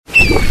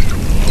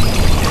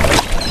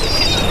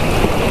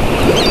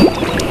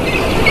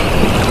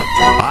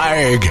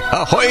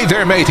Ahoy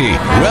there, matey.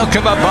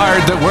 Welcome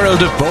aboard the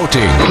world of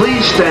boating.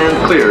 Please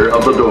stand clear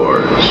of the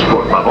doors.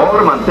 Por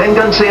favor,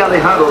 manténganse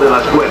alejado de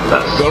las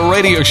puertas. The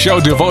radio show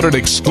devoted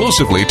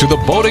exclusively to the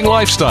boating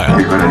lifestyle.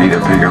 You're going to need a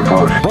bigger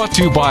boat. Brought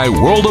to you by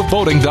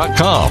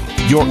worldofboating.com,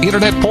 your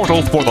internet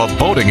portal for the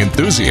boating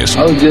enthusiast.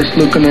 I was just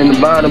looking into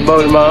buying a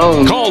boat of my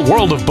own. Call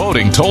World of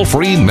Boating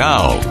toll-free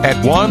now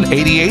at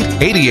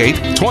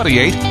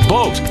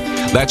 1-8888-28-BOAT.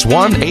 That's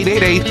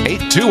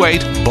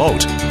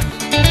 1-888-828-BOAT.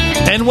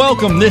 And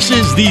welcome. This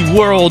is the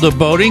World of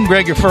Boating.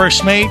 Greg, your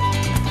first mate.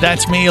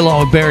 That's me,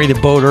 along with Barry the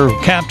Boater,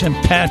 Captain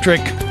Patrick,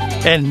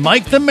 and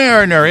Mike the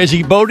Mariner. Is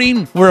he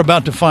boating? We're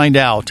about to find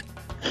out.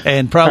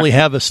 And probably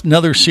have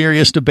another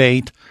serious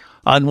debate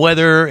on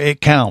whether it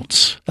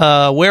counts.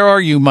 Where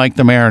are you, Mike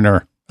the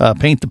Mariner?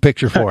 Paint the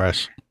picture for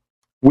us.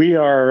 We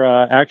are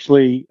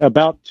actually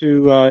about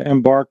to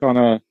embark on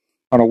a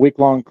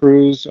week-long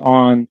cruise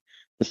on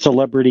the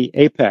Celebrity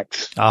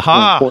Apex in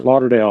Fort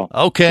Lauderdale.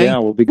 Okay. Yeah,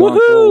 we'll be going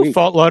for a week.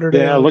 Fort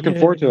Lauderdale. Yeah, looking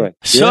forward to it.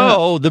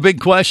 So the big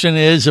question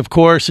is, of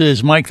course,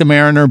 is Mike the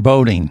Mariner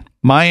boating?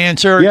 My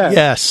answer,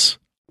 yes.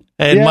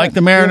 And Yes. Mike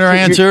the Mariner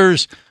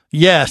answers,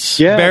 yes.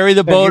 Barry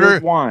the Boater.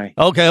 Here's why?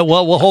 Okay,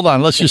 well, hold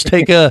on. Let's just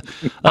take a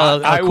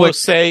I will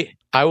say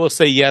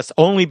yes,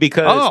 only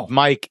because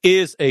Mike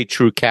is a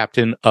true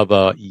captain of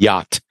a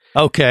yacht.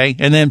 Okay,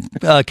 and then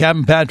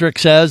Captain Patrick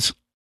says,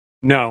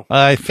 no.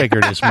 I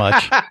figured as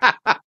much.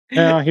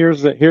 Now,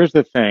 here's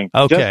the thing.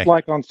 Okay. Just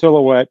like on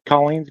Silhouette,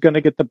 Colleen's going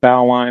to get the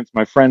bow lines.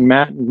 My friend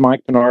Matt and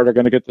Mike Pinard are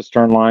going to get the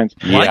stern lines.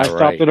 I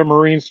stopped at a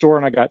marine store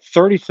and I got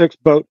 36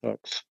 boat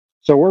hooks.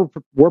 So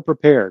we're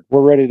prepared. We're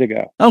ready to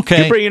go.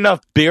 Okay. You bring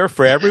enough beer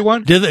for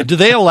everyone? Do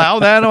they allow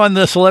that on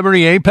the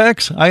Celebrity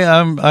Apex?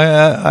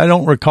 I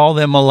don't recall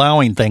them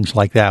allowing things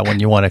like that when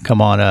you want to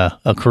come on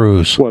a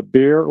cruise. What,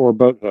 beer or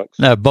boat hooks?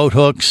 Boat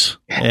hooks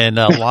and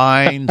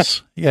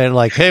lines. Yeah,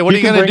 like, hey, what are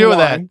you going to do with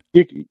that?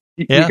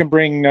 You can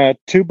bring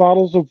 2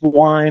 bottles of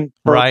wine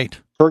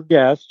per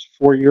guest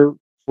for your.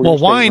 Well,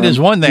 wine is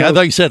one thing. I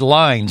thought you said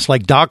lines,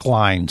 like dock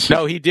lines.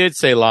 No, he did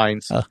say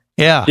lines.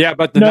 Yeah. Yeah,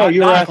 but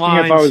you were asking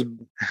lines. if I was.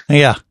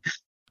 Yeah.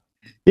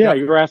 Yeah,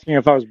 you were asking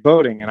if I was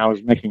boating, and I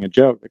was making a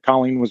joke that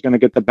Colleen was going to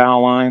get the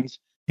bow lines,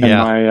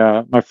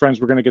 and my friends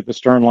were going to get the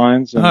stern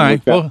lines. And all right.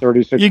 We've got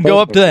 36. You can go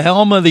up to the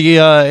helm of the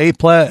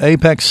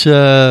Apex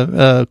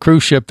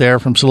cruise ship there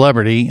from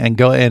Celebrity and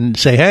go and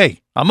say,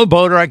 "Hey, I'm a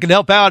boater. I can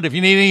help out if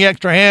you need any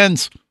extra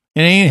hands.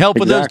 You need help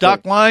with those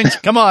dock lines?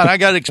 Come on, I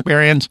got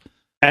experience."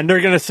 And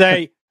they're going to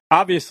say,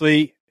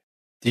 obviously,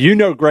 do you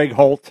know Greg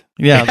Holt?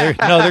 Yeah,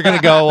 they're going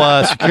to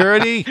go,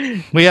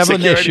 security, we have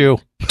an issue.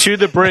 To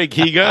the brig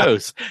he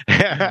goes.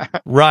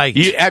 Right.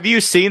 Have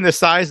you seen the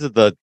size of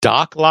the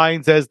dock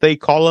lines, as they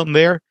call them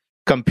there,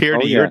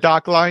 compared to your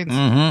dock lines?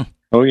 Mm-hmm.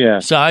 Oh, yeah.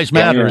 Size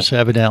matters,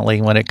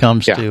 evidently, when it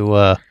comes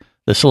to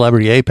the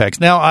Celebrity Apex.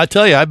 Now, I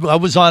tell you, I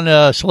was on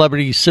a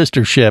Celebrity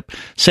sister ship,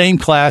 same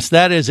class.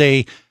 That is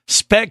a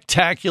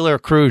spectacular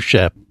cruise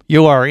ship.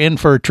 You are in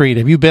for a treat.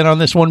 Have you been on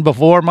this one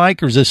before,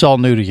 Mike, or is this all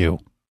new to you?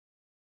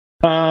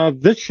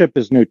 This ship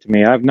is new to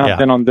me. I've not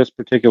been on this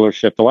particular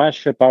ship. The last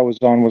ship I was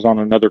on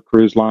another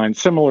cruise line,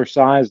 similar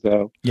size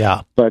though.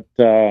 Yeah. But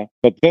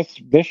this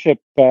ship,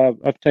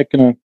 I've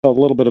taken a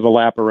little bit of a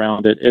lap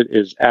around it. It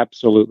is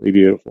absolutely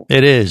beautiful.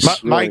 It is.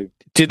 Mike,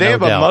 do they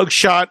have a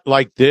mugshot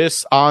like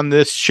this on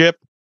this ship?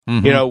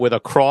 Mm-hmm. You know, with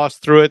a cross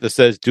through it that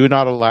says "Do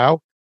not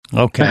allow."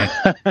 Okay.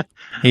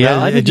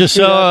 Yeah, just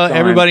so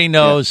everybody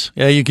knows,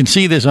 you can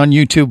see this on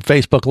YouTube,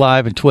 Facebook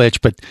Live, and Twitch.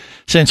 But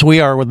since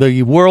we are with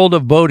the World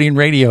of Boating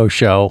radio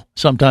show,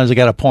 sometimes I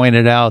got to point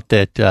it out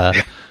that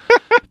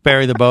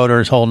Barry the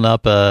Boater is holding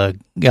up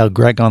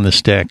Greg on the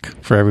stick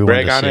for everyone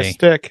Greg to see. on a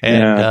stick.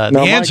 And the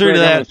answer to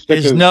that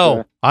is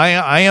no.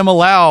 I am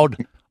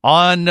allowed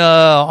on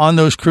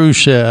those cruise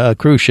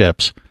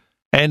ships.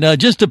 And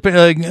just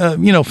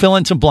to fill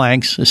in some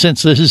blanks,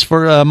 since this is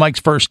for Mike's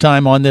first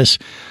time on this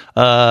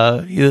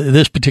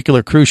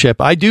particular cruise ship,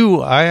 I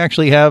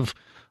actually have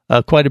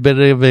quite a bit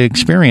of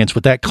experience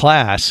with that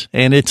class,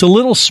 and it's a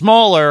little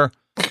smaller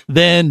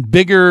than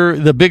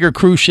the bigger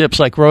cruise ships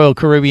like Royal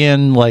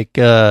Caribbean, like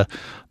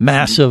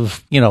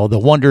massive, the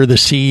Wonder of the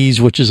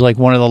Seas, which is like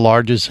one of the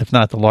largest, if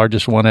not the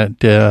largest one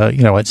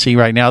at sea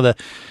right now.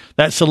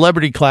 That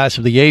Celebrity class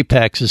of the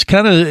Apex is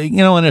kind of, in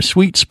a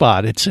sweet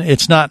spot.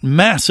 It's not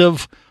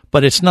massive,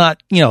 but it's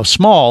not,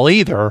 small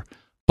either.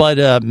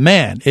 But,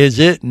 man, is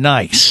it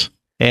nice.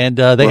 And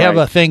they have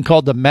a thing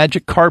called the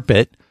Magic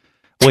Carpet,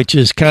 which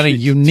is kind of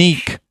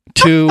unique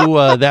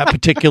to that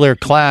particular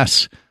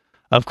class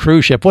of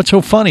cruise ship. What's so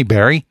funny,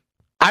 Barry?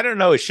 I don't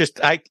know. It's just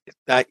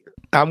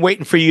I'm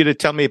waiting for you to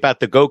tell me about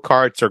the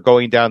go-karts or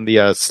going down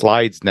the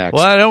slides next.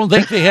 Well, I don't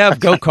think they have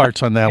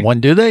go-karts on that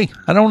one, do they?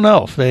 I don't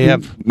know if they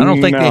have. I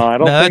don't think I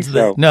don't think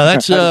so. No,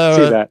 that's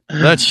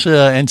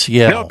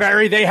NCL. No,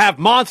 Barry, they have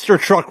monster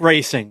truck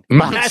racing.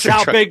 That's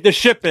how big the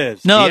ship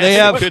is. No, they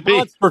have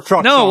monster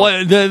trucks.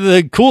 No,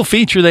 the cool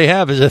feature they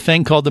have is a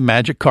thing called the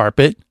Magic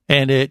Carpet,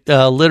 And it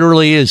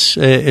literally is.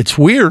 It's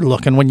weird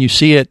looking when you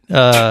see it.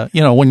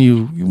 When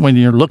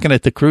you're looking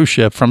at the cruise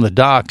ship from the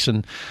docks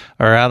or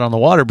out on the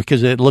water,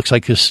 because it looks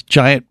like this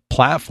giant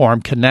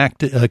platform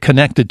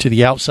connected to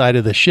the outside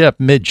of the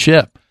ship,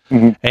 midship,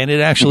 and it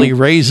actually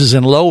raises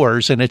and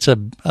lowers, and it's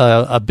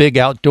a big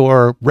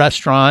outdoor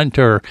restaurant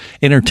or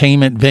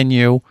entertainment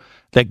venue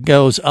that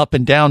goes up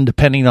and down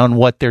depending on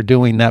what they're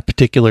doing that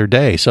particular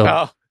day.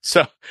 So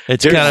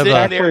it's kind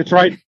of it's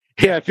right.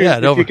 Yeah,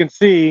 if you can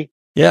see.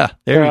 Yeah,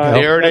 there you go.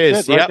 There it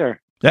is. Right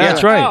there.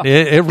 That's right.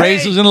 It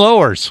raises and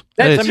lowers.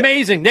 That's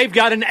amazing. They've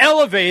got an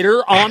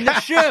elevator on the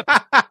ship.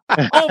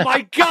 Oh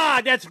my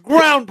God, that's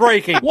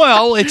groundbreaking.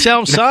 Well, it's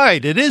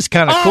outside. It is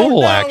kind of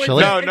cool,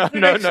 actually. No.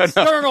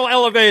 External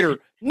elevator.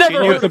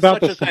 Never heard of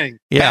such a thing.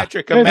 Yeah.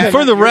 Patrick, and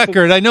for the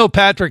record, I know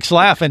Patrick's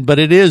laughing, but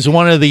it is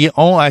one of the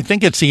only, I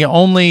think it's the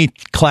only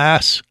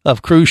class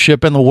of cruise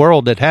ship in the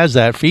world that has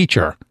that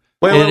feature.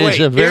 It is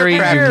a very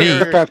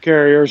unique. Aircraft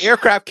carriers.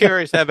 Aircraft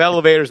carriers have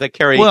elevators that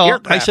carry. Well,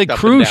 I said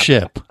cruise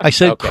ship. I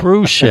said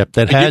cruise ship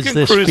that has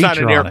this feature. You can cruise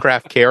on an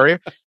aircraft carrier.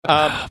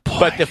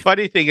 But the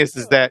funny thing is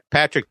that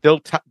Patrick,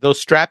 they'll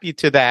strap you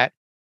to that,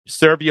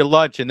 serve you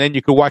lunch, and then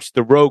you can watch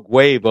the Rogue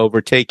Wave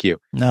overtake you.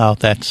 No,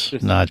 that's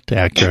not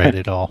accurate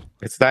at all.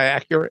 It's not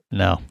accurate.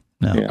 No.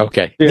 Yeah.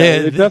 Okay. Yeah,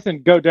 it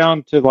doesn't go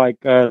down to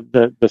like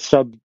the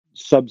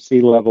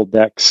subsea level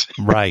decks.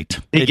 Right.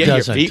 You get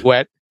your feet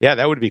wet. Yeah,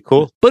 that would be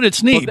cool. But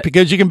it's neat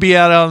because you can be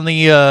out on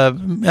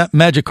the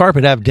Magic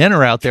Carpet, have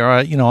dinner out there,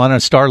 on a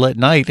starlit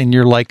night, and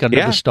you're like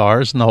under the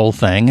stars and the whole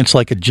thing. It's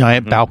like a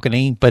giant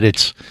balcony, but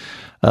it's,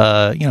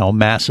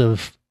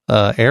 massive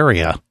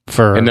area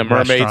for And the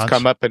mermaids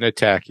come up and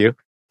attack you.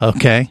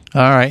 Okay.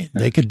 All right.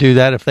 They could do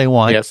that if they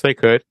want. Yes, they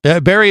could.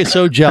 Barry is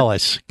so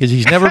jealous because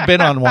he's never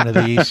been on one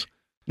of these.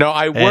 No,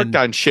 I worked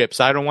on ships.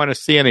 I don't want to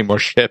see any more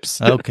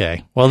ships.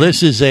 Okay. Well,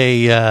 this is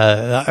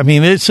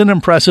it's an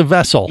impressive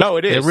vessel. No,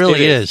 it is. It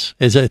really is.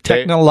 It's a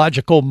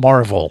technological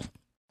marvel.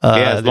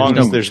 As long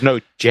as there's no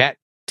jet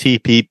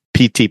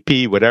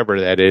PTP, whatever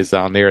that is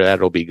on there,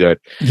 that'll be good.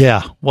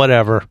 Yeah,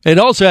 whatever. It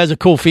also has a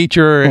cool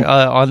feature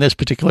on this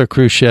particular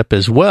cruise ship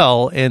as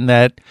well, in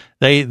that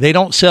they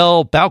don't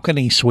sell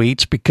balcony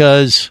suites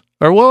because...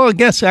 I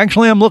guess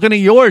actually I'm looking at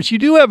yours. You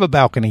do have a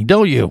balcony,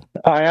 don't you?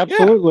 I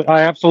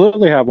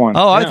absolutely have one.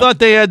 Oh, I thought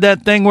they had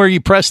that thing where you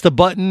press the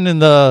button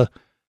and the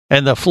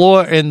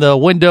floor and the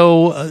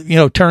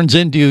window, turns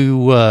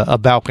into a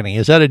balcony.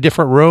 Is that a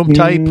different room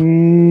type?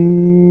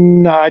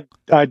 No,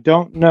 I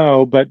don't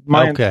know, but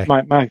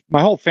my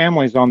whole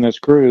family's on this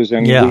cruise,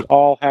 and we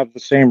all have the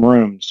same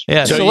rooms.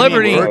 Yeah, so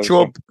Celebrity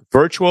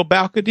virtual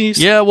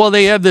balconies. Yeah, well,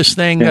 they have this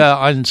thing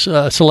on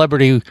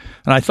Celebrity, and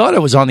I thought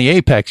it was on the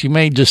Apex. You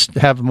may just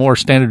have a more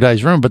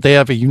standardized room, but they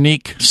have a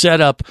unique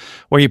setup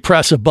where you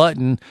press a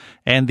button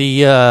and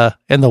the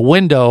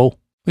window.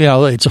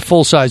 It's a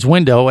full size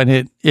window,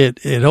 and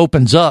it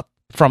opens up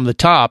from the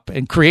top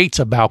and creates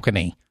a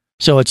balcony.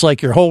 So it's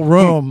like your whole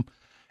room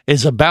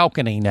is a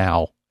balcony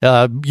now.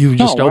 You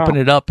just open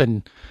it up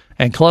and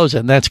close it,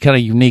 and that's kind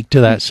of unique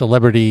to that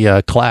Celebrity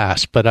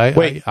class. But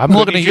I'm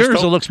looking at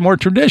yours; it looks more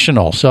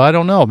traditional. So I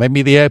don't know.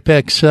 Maybe the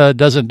Apex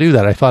doesn't do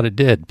that. I thought it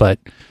did, but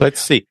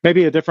let's see.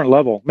 Maybe a different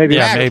level. Maybe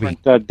maybe.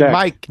 Deck.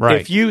 Mike,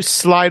 if you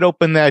slide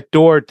open that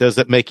door, does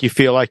it make you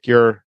feel like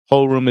your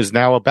whole room is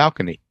now a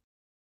balcony?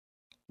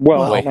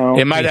 Well, no.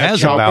 It might have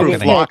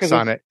childproof locks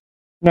on it.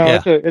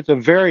 No, it's a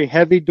very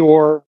heavy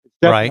door.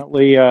 It's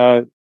definitely,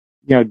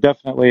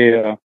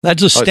 definitely.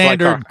 That's a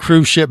standard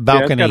cruise ship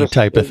balcony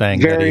type of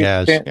thing that he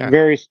has.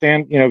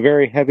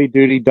 Very heavy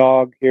duty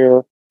dog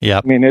here.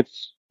 Yeah, I mean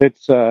it's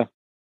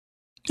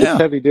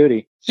heavy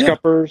duty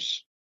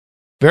scuppers.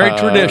 Very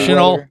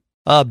traditional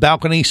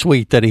balcony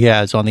suite that he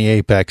has on the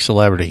Apex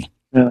Celebrity.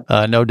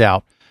 Yeah. No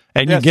doubt.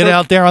 And you get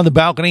out there on the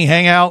balcony,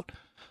 hang out.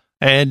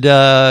 And,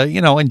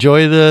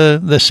 enjoy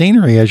the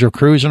scenery as you're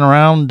cruising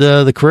around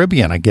the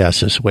Caribbean, I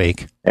guess, this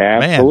week.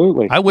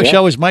 Absolutely. Man, I wish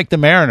I was Mike the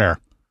Mariner.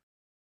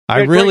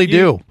 I really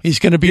do. He's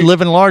going to be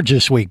living large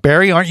this week.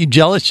 Barry, aren't you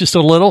jealous just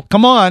a little?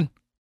 Come on.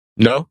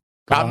 No.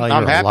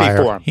 I'm happy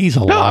for him. He's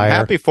a liar. I'm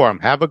happy for him.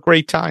 Have a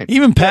great time.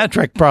 Even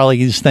Patrick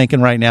probably is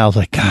thinking right now, is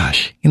like,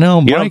 gosh, Mike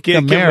the Mariner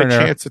give him a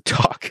chance to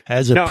talk.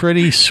 Has a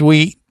pretty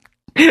sweet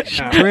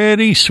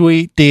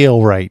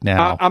deal right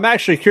now. I'm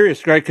actually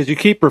curious, Greg, because you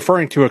keep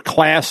referring to a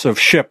class of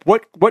ship.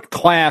 What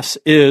class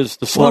is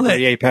the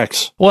Celebrity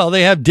Apex? Well,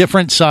 they have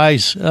different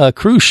size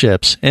cruise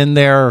ships in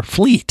their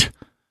fleet.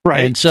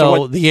 Right. And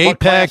so the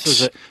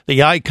Apex,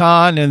 the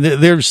Icon, and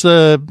there's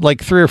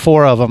like 3 or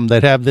 4 of them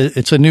that have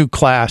it's a new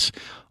class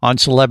on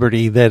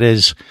Celebrity that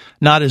is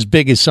not as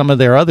big as some of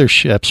their other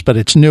ships, but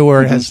it's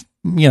newer.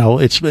 Mm-hmm.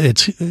 It has,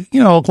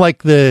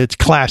 it's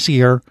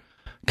classier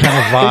kind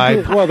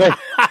of vibe.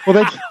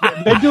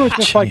 They do it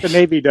just like the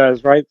Navy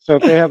does, right? So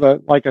if they have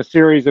a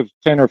series of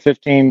 10 or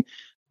 15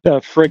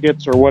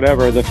 frigates or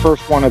whatever, the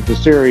first one of the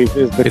series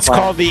is the. It's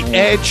called the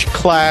Edge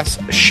class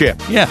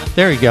ship. Yeah,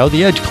 there you go,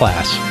 the Edge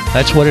class.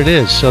 That's what it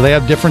is. So they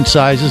have different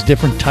sizes,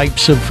 different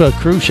types of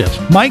cruise ships.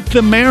 Mike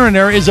the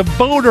Mariner is a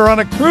boater on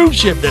a cruise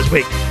ship this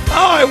week.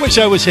 Oh, I wish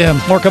I was him.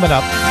 More coming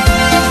up.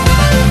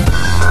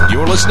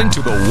 You're listening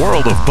to the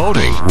World of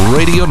Boating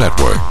Radio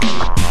Network.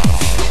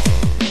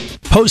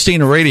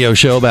 Hosting a radio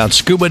show about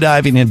scuba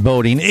diving and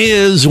boating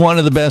is one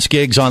of the best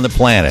gigs on the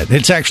planet.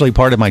 It's actually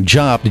part of my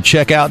job to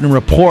check out and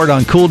report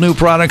on cool new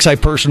products I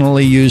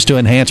personally use to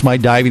enhance my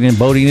diving and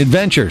boating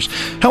adventures.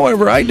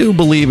 However, I do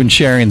believe in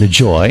sharing the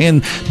joy,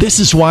 and this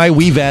is why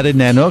we've added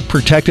Nanook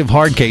protective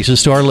hard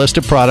cases to our list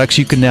of products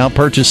you can now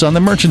purchase on the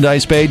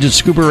merchandise page at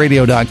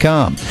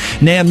scubaradio.com.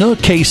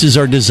 Nanook cases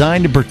are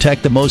designed to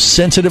protect the most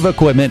sensitive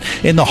equipment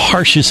in the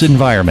harshest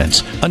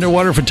environments.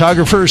 Underwater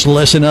photographers,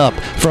 listen up.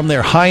 From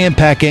their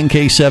high-impact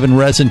NK7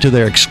 resin to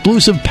their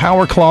exclusive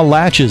Power Claw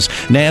latches,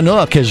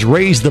 Nanook has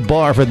raised the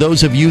bar for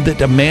those of you that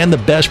demand the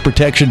best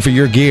protection for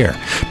your gear.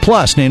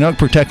 Plus, Nanook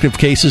protective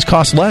cases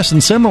cost less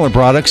than similar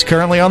products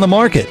currently on the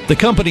market. The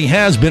company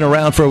has been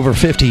around for over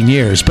 15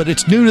 years, but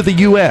it's new to the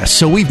U.S.,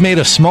 so we've made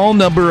a small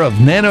number of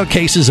Nanook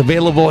cases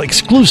available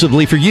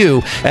exclusively for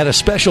you at a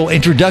special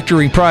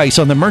introductory price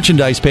on the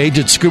merchandise page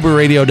at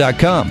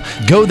scubaradio.com.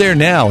 Go there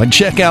now and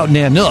check out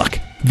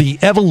Nanook, the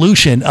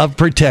evolution of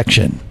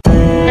protection.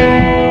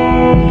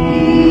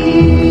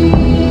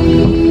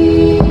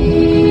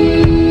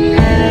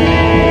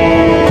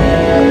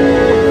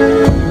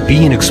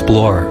 Be an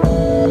explorer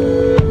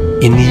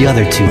in the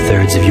other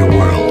two-thirds of your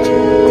world.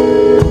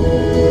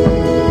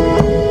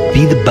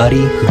 Be the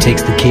buddy who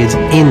takes the kids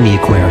in the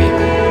aquarium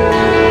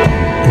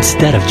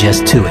instead of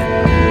just to it.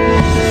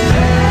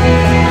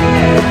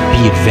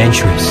 Be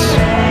adventurous.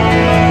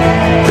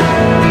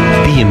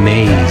 Be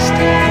amazed.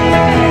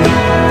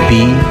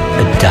 Be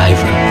a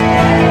diver.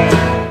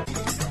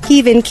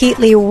 Kevin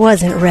Keatley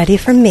wasn't ready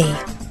for me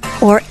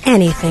or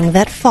anything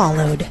that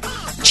followed.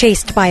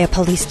 Chased by a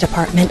police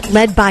department,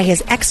 led by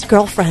his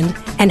ex-girlfriend,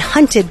 and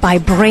hunted by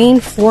brain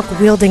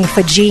fork-wielding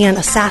Fijian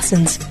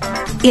assassins,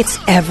 it's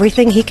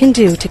everything he can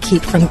do to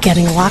keep from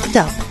getting locked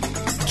up,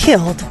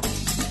 killed,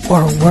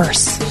 or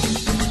worse.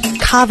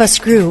 Kava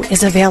Screw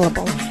is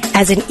available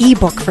as an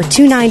ebook for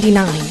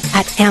 $2.99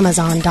 at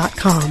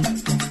Amazon.com.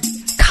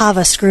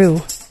 Kava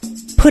Screw.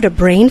 Put a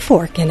brain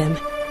fork in him.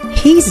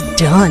 He's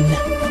done.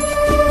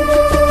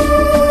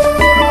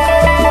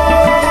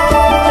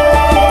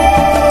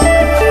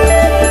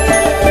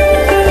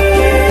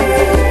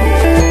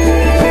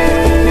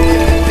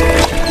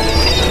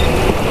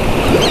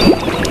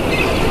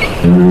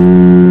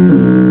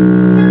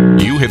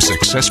 You have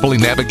successfully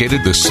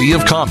navigated the Sea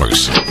of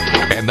Commerce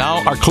and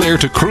now are clear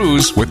to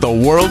cruise with the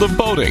World of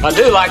Boating. I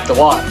do like the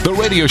water. The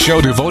radio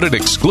show devoted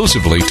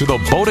exclusively to the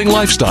boating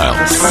lifestyle.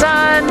 The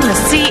sun, the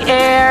sea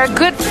air,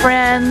 good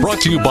friends.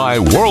 Brought to you by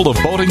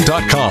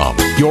worldofboating.com,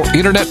 your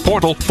internet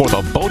portal for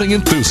the boating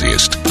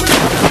enthusiast.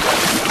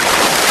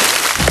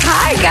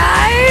 Hi,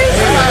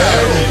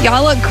 guys.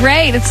 Y'all look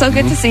great. It's so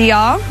good to see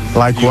y'all.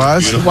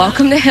 Likewise.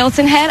 Welcome to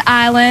Hilton Head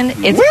Island.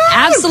 It's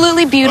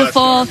absolutely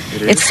beautiful.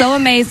 It's so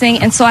amazing.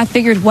 And so I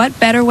figured, what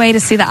better way to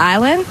see the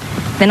island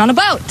than on a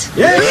boat?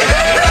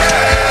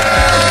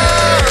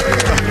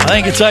 I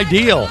think it's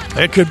ideal.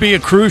 It could be a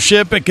cruise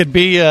ship. It could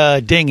be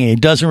a dinghy. It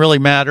doesn't really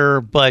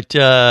matter. But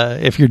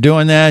if you're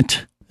doing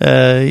that,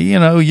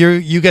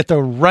 you get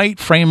the right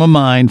frame of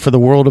mind for the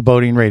World of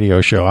Boating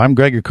radio show. I'm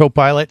Greg, your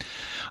co-pilot.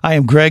 I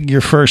am Greg,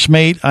 your first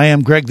mate. I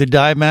am Greg, the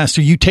dive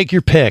master. You take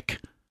your pick.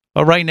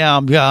 But right now,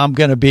 I'm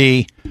going to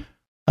be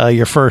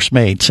your first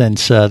mate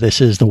since this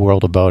is the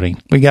World of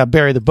Boating. We got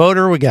Barry the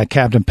Boater. We got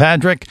Captain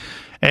Patrick.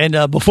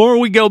 And before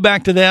we go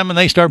back to them and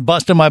they start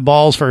busting my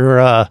balls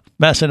for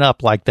messing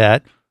up like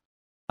that,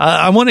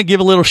 I want to give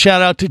a little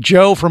shout out to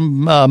Joe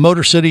from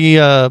Motor City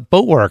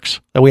Boatworks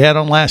that we had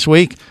on last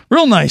week.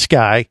 Real nice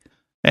guy.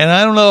 And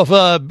I don't know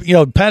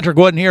if, Patrick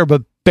wasn't here,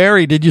 but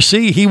Barry, did you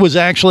see he was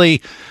actually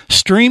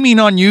streaming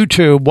on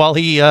YouTube while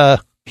he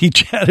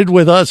chatted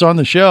with us on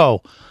the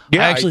show?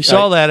 Yeah, I actually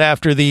saw that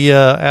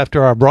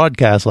after our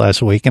broadcast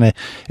last week, and it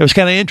was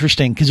kind of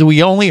interesting because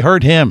we only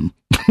heard him.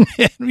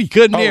 We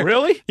couldn't hear. Oh,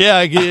 really?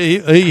 Yeah,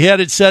 he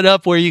had it set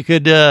up where you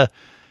could, you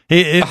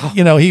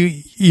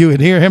would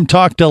hear him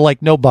talk to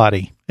like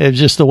nobody. It was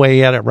just the way he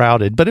had it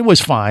routed, but it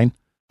was fine.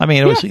 I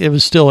mean, it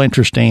was still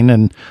interesting,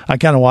 and I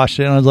kind of watched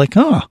it, and I was like,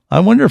 I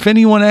wonder if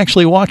anyone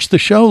actually watched the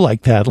show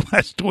like that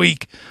last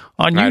week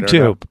on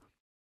YouTube.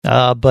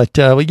 But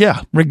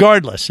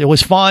regardless, it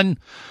was fun.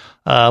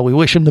 We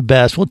wish him the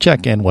best. We'll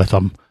check in with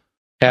him.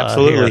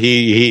 Absolutely.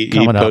 He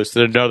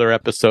posted another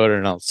episode,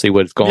 and I'll see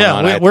what's going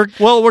on. Yeah,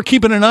 we're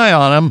keeping an eye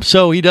on him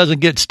so he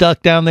doesn't get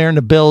stuck down there in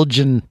the bilge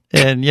and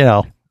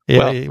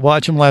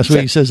watch him last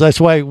week. He says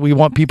that's why we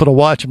want people to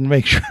watch him to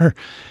make sure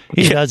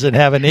he doesn't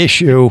have an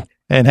issue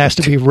and has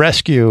to be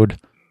rescued.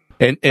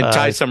 And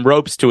tie some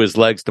ropes to his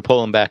legs to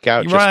pull him back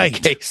out just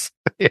in case.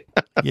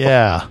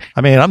 Yeah. I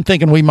mean, I'm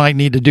thinking we might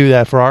need to do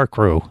that for our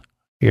crew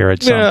here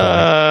at some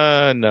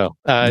point.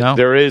 No.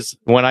 There is,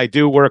 when I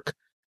do work,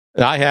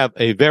 I have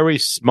a very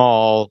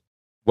small,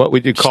 what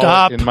would you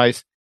call it in my...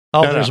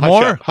 there's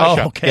more? Hush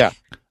up. Okay. Yeah.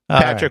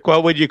 Patrick,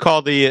 what would you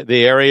call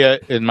the area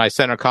in my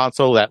center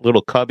console, that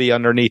little cubby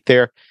underneath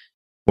there,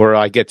 where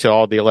I get to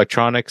all the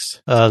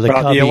electronics?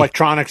 The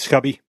electronics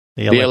cubby.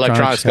 The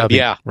electronics cubby.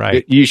 Yeah,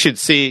 right. You should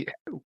see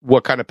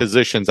what kind of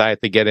positions I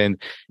have to get in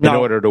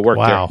order to work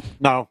there.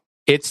 No,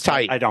 it's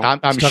tight. I don't. I'm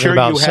He's talking sure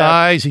about you have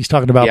size. He's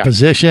talking about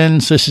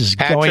positions. This is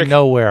going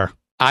nowhere.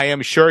 I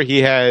am sure he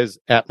has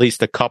at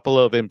least a couple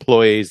of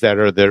employees that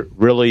are the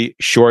really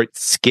short,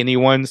 skinny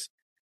ones.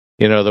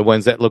 The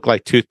ones that look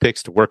like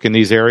toothpicks to work in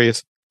these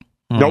areas.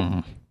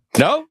 Nope.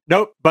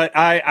 Nope. But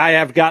I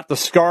have got the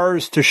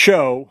scars to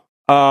show.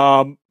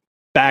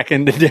 Back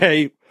in the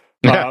day,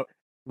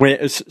 when,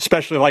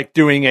 especially like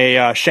doing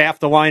a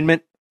shaft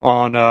alignment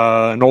on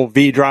an old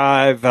V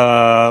drive,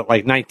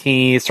 like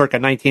circa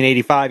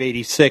 1985,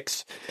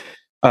 86,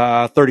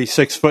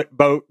 36-foot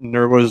boat, and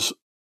there was.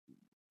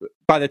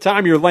 By the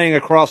time you're laying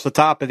across the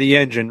top of the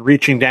engine,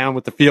 reaching down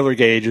with the feeler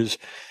gauges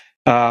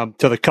to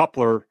the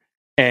coupler,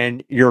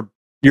 and you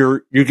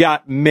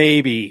got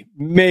maybe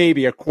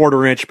a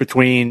quarter inch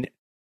between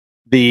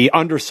the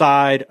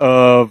underside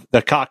of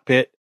the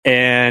cockpit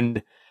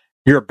and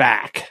your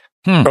back.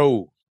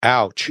 Oh,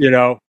 ouch!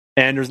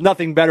 And there's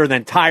nothing better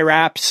than tie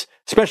wraps,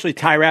 especially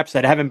tie wraps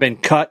that haven't been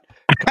cut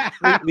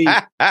completely,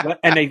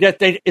 and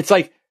it's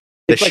like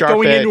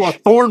going edge into a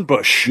thorn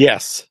bush.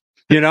 Yes.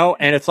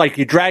 And it's like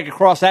you drag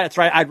across that. It's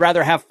right. I'd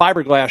rather have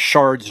fiberglass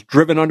shards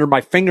driven under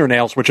my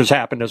fingernails, which has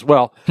happened as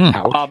well,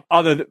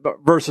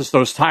 versus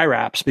those tie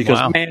wraps,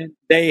 because man,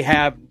 they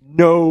have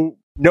no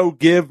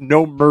give,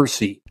 no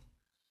mercy.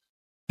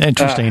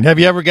 Interesting. Have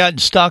you ever gotten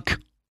stuck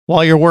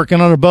while you're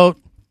working on a boat?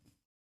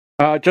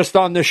 Just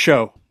on this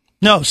show.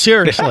 No,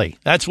 seriously.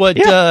 That's what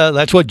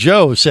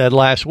Joe said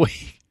last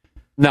week.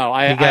 No,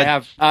 I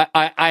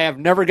have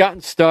never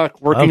gotten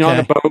stuck working on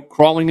a boat,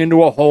 crawling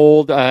into a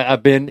hold.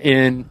 I've been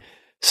in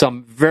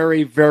some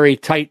very, very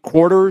tight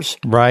quarters.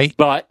 Right.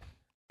 But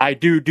I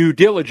do due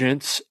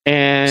diligence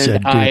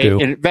and I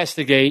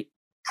investigate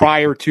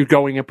prior to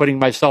going and putting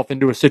myself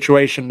into a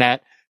situation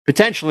that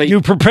potentially... You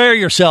prepare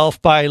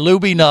yourself by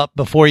lubing up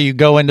before you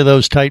go into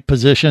those tight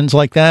positions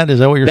like that? Is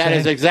that what you're saying? That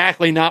is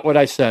exactly not what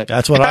I said.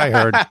 That's what I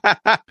heard.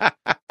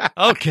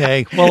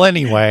 Okay. Well,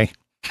 anyway.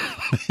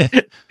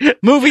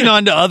 Moving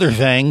on to other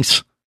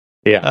things.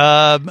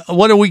 Yeah.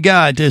 What do we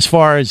got as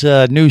far as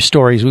news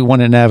stories we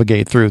want to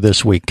navigate through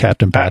this week,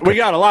 Captain Patrick? We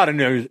got a lot of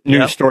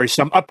news stories,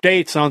 some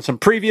updates on some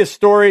previous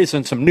stories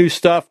and some new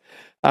stuff.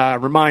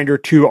 Reminder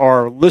to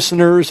our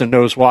listeners and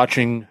those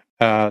watching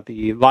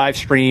the live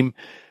stream,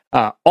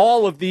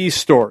 all of these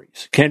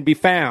stories can be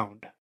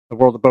found on the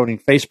World of Boating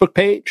Facebook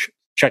page.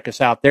 Check us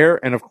out there,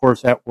 and of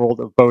course at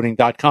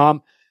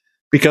worldofboating.com,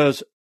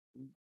 because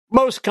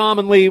most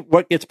commonly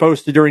what gets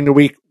posted during the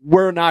week,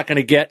 we're not going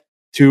to get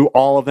to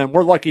all of them.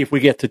 We're lucky if we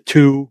get to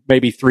 2,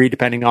 maybe 3,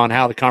 depending on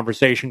how the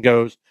conversation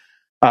goes,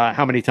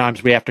 how many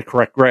times we have to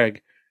correct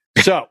Greg.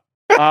 So,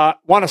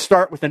 want to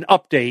start with an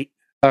update.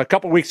 A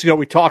couple weeks ago,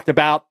 we talked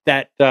about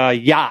that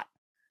yacht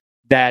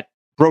that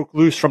broke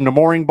loose from the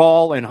mooring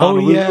ball in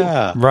Honolulu. Oh,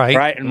 yeah.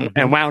 Right.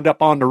 And wound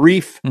up on the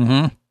reef.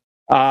 Mm-hmm.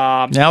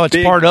 Now it's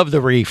part of the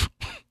reef.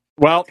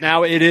 Well,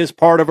 now it is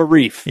part of a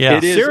reef.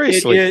 Yeah.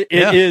 Seriously. It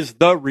is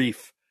the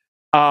reef.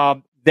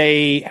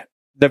 The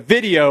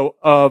video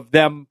of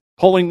them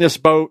pulling this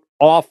boat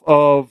off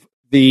of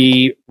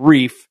the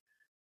reef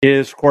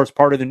is, of course,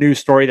 part of the news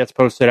story that's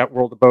posted at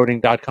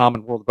worldofboating.com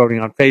and World of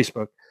Boating on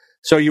Facebook.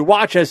 So you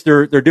watch as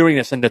they're doing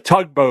this, and the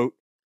tugboat,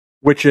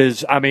 which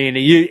is,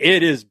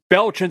 it is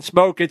belching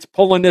smoke. It's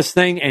pulling this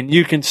thing, and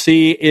you can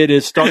see it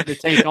is starting to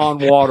take on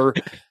water.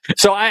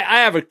 So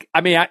I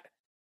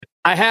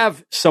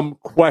have some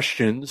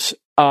questions,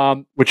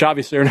 which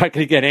obviously are not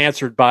going to get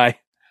answered by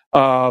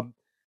by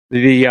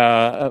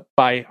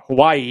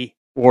Hawaii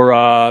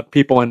or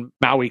people in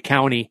Maui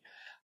County,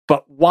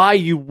 but why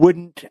you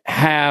wouldn't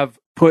have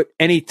put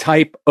any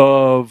type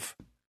of,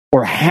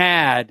 or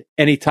had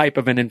any type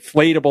of an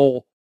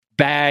inflatable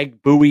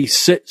bag, buoy,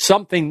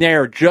 something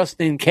there just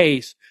in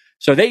case.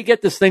 So they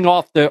get this thing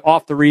off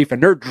the reef,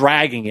 and they're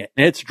dragging it,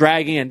 and it's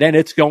dragging, and then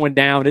it's going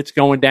down, it's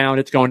going down,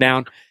 it's going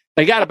down.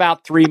 They got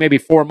about 3, maybe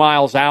 4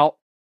 miles out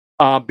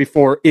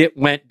before it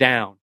went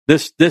down.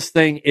 This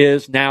thing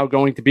is now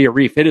going to be a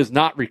reef. It is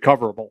not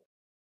recoverable.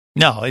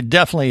 No, it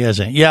definitely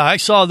isn't. Yeah, I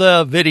saw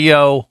the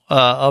video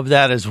of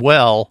that as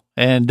well,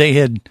 and they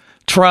had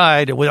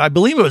tried, I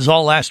believe it was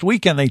all last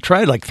weekend, they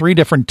tried like 3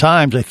 different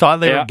times. They thought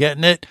they were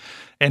getting it,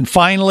 and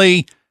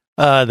finally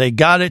they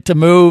got it to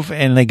move,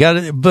 and they got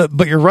it,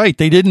 but you're right,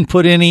 they didn't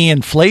put any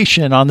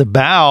inflation on the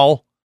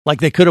bow like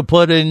they could have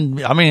put in,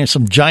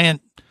 some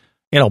giant,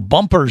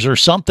 bumpers or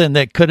something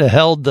that could have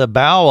held the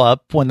bow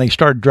up when they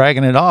started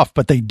dragging it off,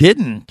 but they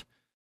didn't.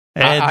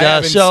 And I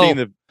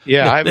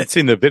haven't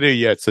seen the video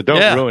yet, so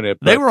don't ruin it.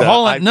 But, they were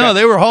hauling,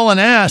 they were hauling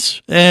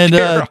ass, and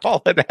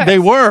they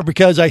were,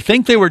 because I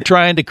think they were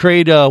trying to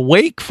create a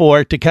wake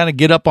for it to kind of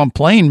get up on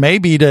plane,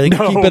 maybe to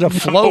keep it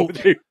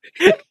afloat.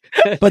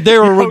 But they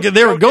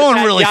were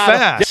going really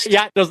fast.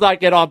 Yacht does not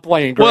get on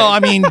plane. Greg.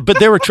 Well, but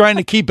they were trying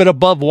to keep it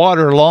above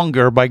water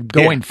longer by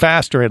going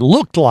faster. It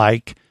looked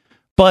like,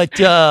 but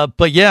yeah,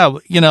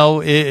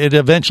 it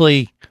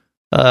eventually,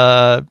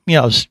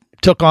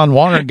 took on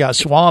water and got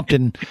swamped,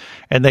 and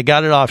they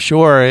got it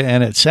offshore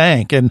and it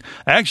sank. And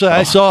actually,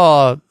 I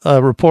saw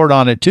a report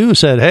on it too.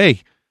 Said,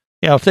 hey,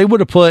 if they would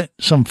have put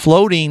some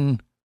floating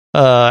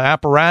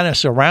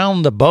apparatus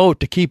around the boat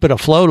to keep it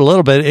afloat a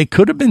little bit, it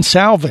could have been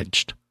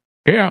salvaged.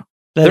 Yeah,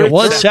 it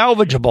was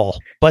salvageable,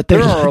 but they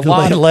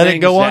let it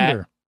go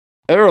under.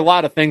 There are a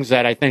lot of things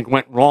that I think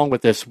went wrong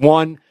with this.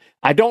 One,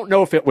 I don't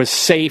know if it was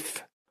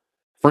safe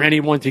for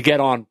anyone to get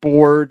on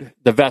board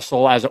the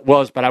vessel as it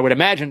was, but I would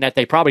imagine that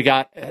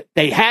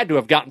they had to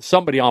have gotten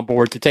somebody on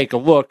board to take a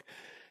look,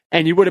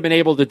 and you would have been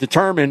able to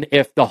determine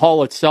if the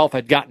hull itself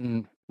had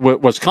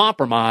was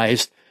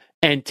compromised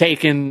and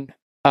taken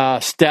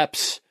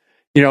steps,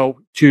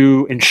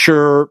 to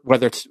ensure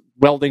whether it's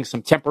welding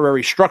some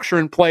temporary structure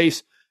in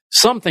place,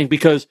 something,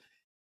 because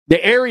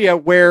the area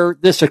where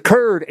this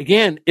occurred,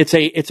 again, it's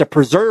a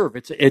preserve.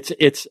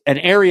 It's an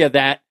area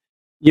that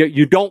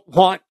you don't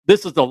want.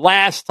 This is the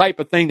last type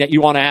of thing that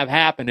you want to have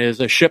happen, is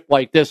a ship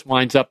like this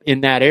winds up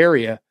in that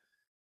area.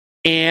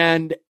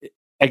 And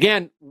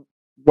again,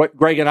 what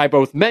Greg and I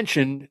both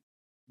mentioned,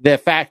 the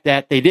fact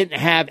that they didn't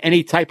have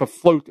any type of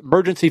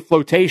emergency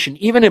flotation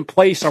even in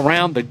place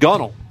around the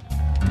gunnel,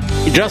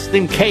 just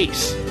in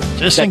case.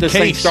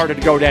 Thing started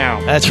to go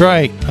down. That's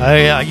right.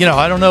 I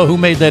don't know who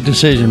made that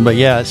decision, but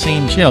yeah, it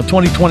seems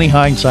 2020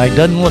 hindsight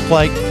doesn't look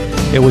like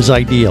it was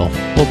ideal.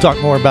 We'll talk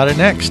more about it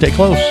next. Stay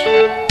close.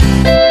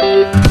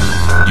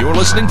 You're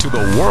listening to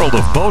the World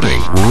of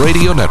Boating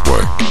Radio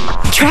Network.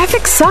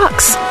 Traffic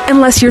sucks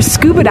unless you're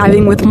scuba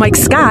diving with Mike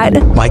Scott.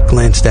 Mike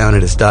glanced down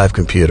at his dive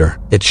computer.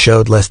 It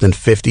showed less than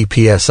 50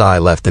 psi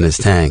left in his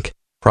tank.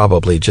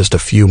 Probably just a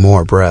few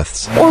more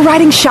breaths. Or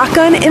riding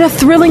shotgun in a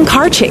thrilling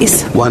car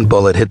chase. One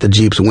bullet hit the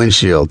Jeep's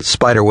windshield,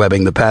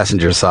 spiderwebbing the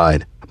passenger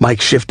side.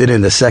 Mike shifted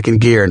into second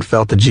gear and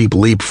felt the Jeep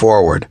leap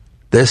forward.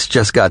 This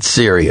just got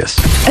serious.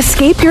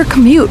 Escape your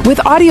commute with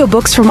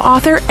audiobooks from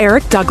author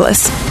Eric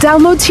Douglas.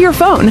 Download to your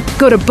phone.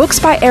 Go to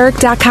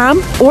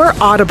booksbyeric.com or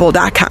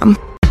audible.com.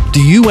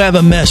 Do you have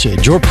a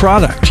message or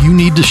product you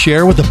need to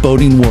share with the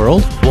boating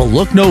world? Well,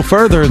 look no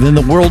further than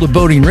the World of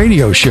Boating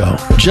radio show.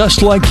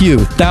 Just like you,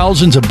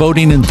 thousands of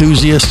boating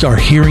enthusiasts are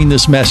hearing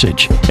this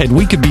message, and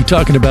we could be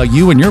talking about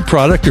you and your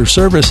product or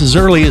service as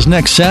early as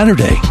next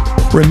Saturday.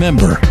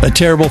 Remember, a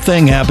terrible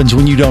thing happens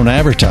when you don't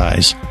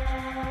advertise.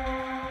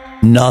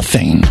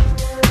 Nothing.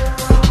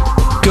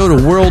 Go to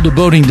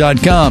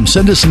worldofboating.com,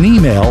 send us an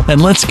email,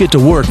 and let's get to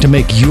work to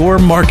make your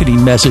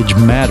marketing message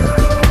matter.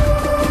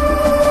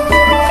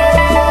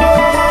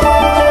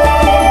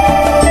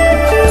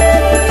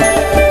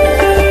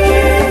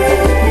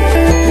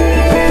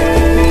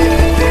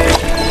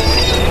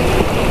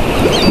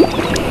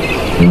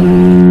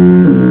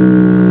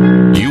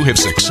 You have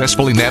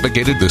successfully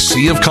navigated the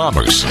Sea of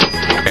Commerce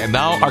and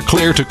now are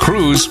clear to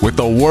cruise with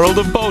the World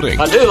of Boating.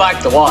 I do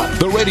like the water.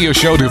 The radio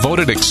show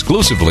devoted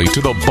exclusively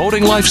to the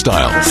boating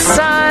lifestyle. The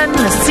sun,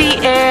 the sea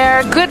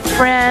air, good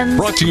friends.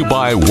 Brought to you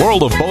by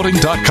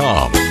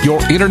worldofboating.com,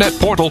 your internet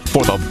portal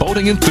for the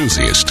boating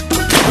enthusiast.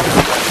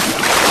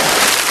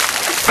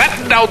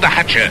 Batten down the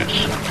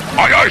hatches.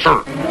 Aye, aye,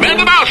 sir.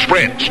 Mend the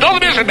bowsprit. Stow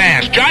the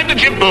mizzenmast. Jibe the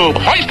jib boom.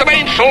 Hoist the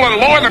mainsail and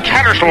lower the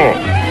tattersail.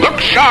 Look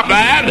sharp,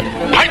 lad.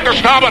 Pike the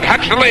starboard,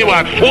 hatch the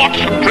leeward. Thwarts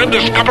and trim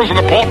the scuppers of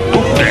the port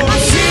poop deck. I'm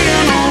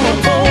sitting on a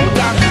boat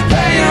dock,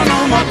 playing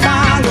on my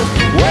pilot,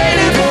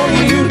 waiting for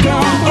you to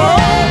come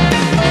home.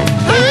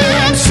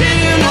 I'm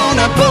sitting on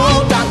a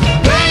boat dock,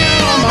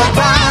 playing on my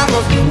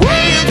pilot,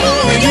 waiting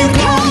for you to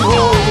come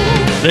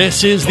home.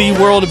 This is the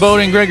World of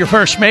Boating. Greg, your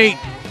first mate.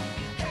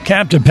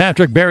 Captain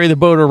Patrick Barry, the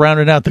boater,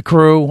 rounded out the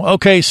crew.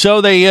 Okay,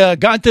 so they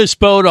got this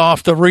boat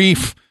off the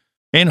reef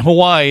in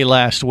Hawaii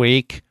last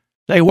week.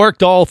 They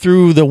worked all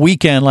through the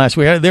weekend last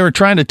week. They were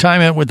trying to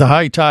time it with the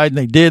high tide, and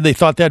they did. They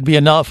thought that'd be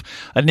enough.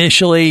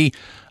 Initially,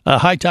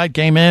 high tide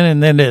came in,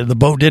 and then the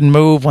boat didn't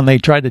move when they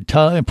tried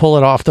to pull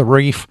it off the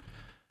reef.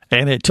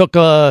 And it took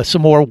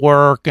some more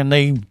work, and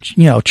they,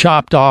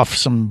 chopped off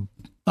some,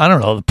 I don't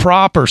know, the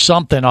prop or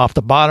something off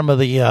the bottom of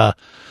the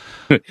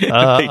they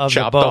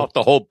chopped off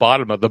the whole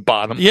bottom of the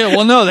bottom. Yeah,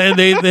 well, no,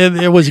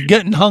 it was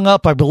getting hung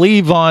up, I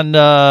believe, on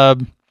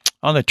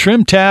the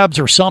trim tabs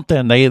or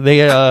something.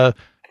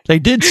 They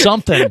did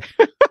something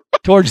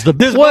towards the.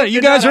 What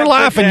you guys are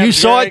laughing? You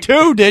saw it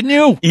too, didn't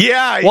you?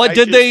 Yeah. What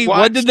did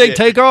they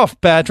take off,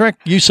 Patrick?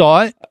 You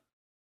saw it.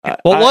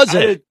 What was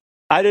it?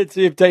 I didn't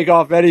see him take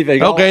off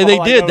anything. Okay, they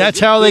did. That's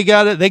how they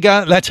got it.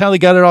 That's how they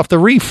got it off the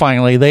reef.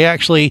 Finally, they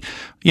actually,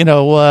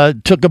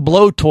 took a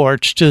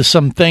blowtorch to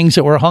some things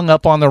that were hung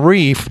up on the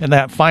reef, and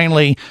that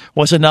finally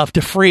was enough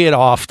to free it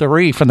off the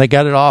reef, and they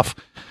got it off.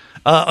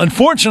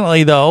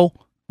 Unfortunately, though,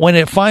 when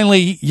it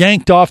finally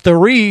yanked off the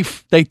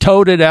reef, they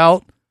towed it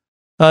out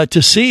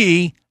to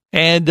sea,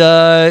 and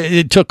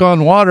it took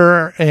on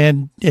water,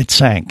 and it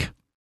sank,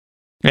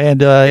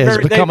 and it's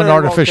become an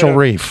artificial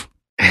reef.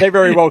 They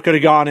very well could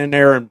have gone in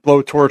there and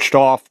blowtorched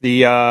off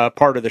the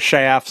part of the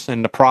shafts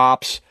and the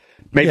props,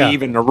 maybe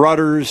even the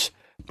rudders.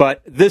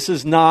 But this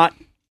is not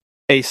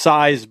a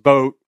size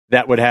boat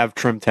that would have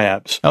trim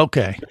tabs.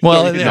 Okay.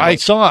 Well, I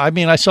saw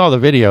the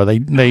video.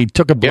 They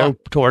took a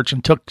blowtorch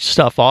and took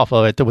stuff off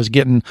of it that was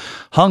getting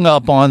hung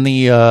up on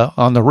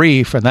the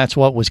reef, and that's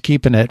what was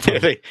keeping it from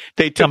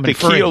they took the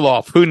free. keel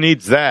off. Who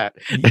needs that?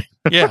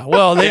 Yeah,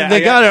 well,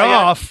 they got it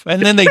off,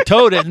 and then they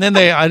towed it, and then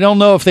I don't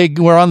know if they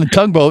were on the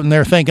tugboat, and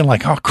they're thinking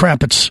like, oh,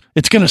 crap, it's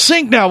going to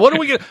sink now. What are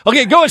we going to...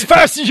 Okay, go as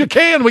fast as you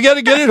can. We got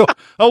to get it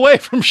away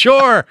from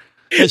shore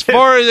as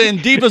far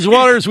and deep as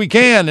water as we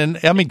can. And,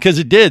 I mean, because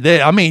it did.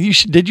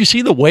 Did you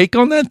see the wake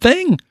on that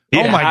thing?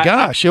 Yeah, oh, my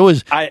gosh. They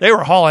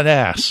were hauling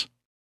ass.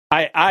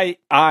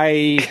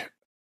 I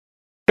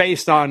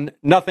based on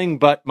nothing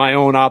but my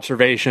own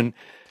observation,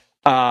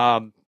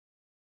 that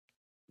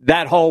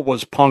hull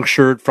was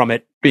punctured from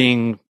it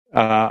being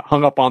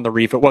hung up on the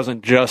reef. It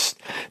wasn't just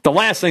the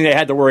last thing they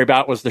had to worry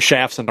about was the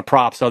shafts and the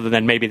props, other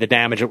than maybe the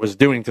damage it was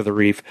doing to the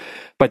reef.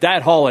 But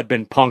that hull had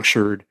been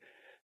punctured.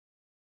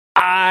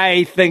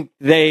 I think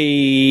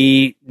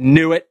they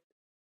knew it,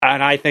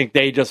 and I think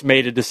they just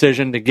made a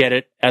decision to get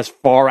it as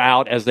far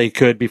out as they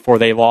could before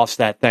they lost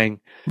that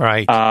thing.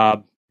 Right.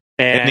 And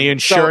the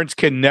insurance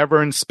can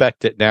never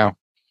inspect it now.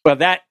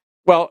 But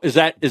is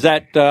that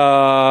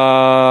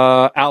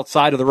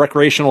outside of the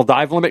recreational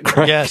dive limit,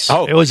 Greg? Yes.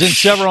 Oh, it was in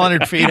several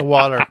hundred feet of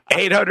water.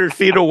 800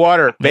 feet of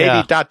water.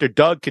 Maybe Dr.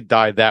 Doug could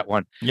dive that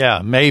one.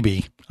 Yeah,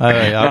 maybe.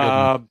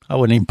 I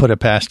wouldn't even put it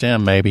past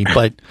him, maybe.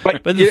 But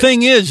the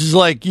thing is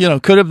like,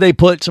 could have they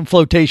put some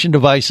flotation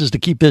devices to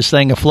keep this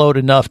thing afloat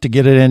enough to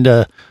get it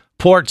into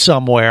port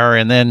somewhere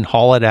and then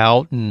haul it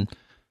out and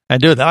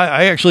do it?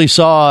 I actually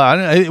saw,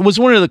 it was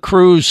one of the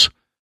cruise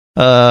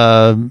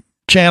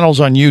channels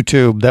on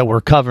YouTube that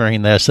were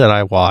covering this that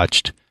I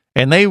watched.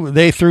 And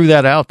they threw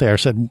that out there,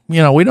 said,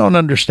 we don't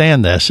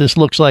understand this. This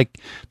looks like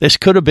this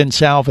could have been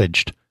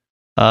salvaged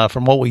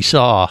from what we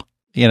saw.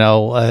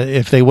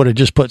 If they would have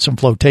just put some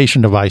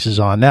flotation devices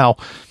on. Now,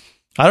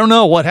 I don't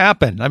know what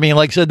happened. I mean,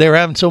 like I said, they were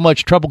having so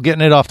much trouble getting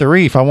it off the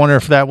reef. I wonder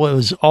if that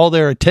was all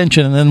their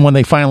attention. And then when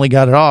they finally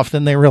got it off,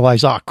 then they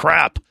realized, oh,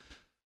 crap.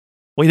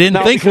 We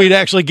didn't think we'd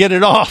actually get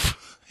it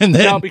off. And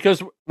then,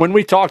 because when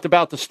we talked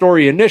about the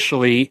story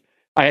initially,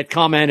 I had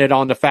commented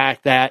on the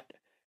fact that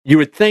you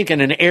would think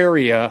in an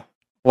area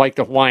like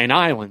the Hawaiian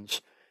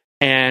Islands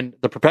and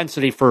the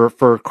propensity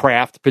for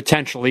craft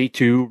potentially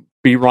to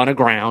be run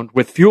aground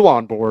with fuel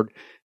on board,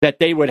 that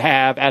they would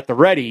have at the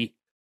ready,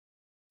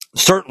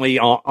 certainly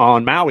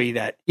on Maui,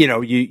 that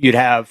you'd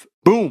have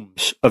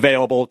booms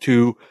available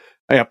to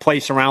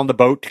place around the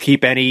boat to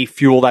keep any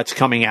fuel that's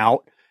coming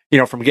out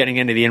from getting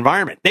into the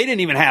environment. They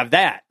didn't even have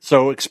that,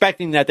 so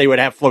expecting that they would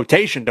have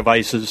flotation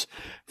devices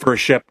for a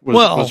ship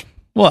was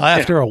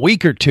after a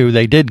week or two,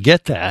 they did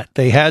get that.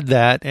 They had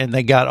that, and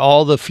they got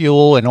all the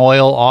fuel and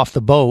oil off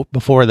the boat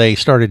before they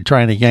started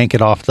trying to yank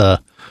it off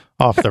the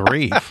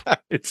reef.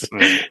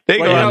 They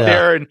go out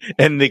there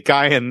and the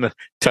guy in the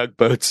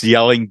tugboat's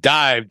yelling,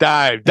 dive,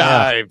 dive,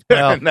 dive.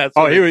 Well, and that's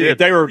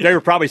they were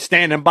probably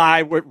standing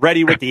by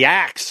ready with the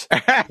axe.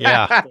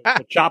 Yeah.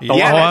 to chop the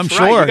I'm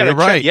sure. You're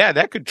right. Yeah,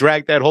 that could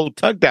drag that whole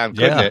tug down,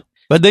 couldn't it?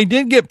 But they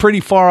did get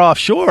pretty far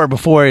offshore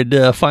before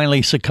it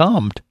finally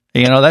succumbed.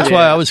 That's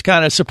why I was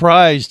kind of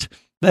surprised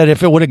that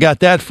if it would have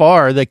got that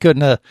far, they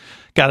couldn't have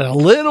got it a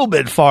little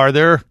bit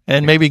farther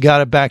and maybe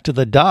got it back to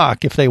the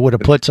dock if they would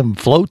have put some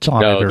floats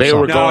on it or something. They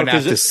were going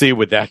out to sea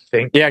with that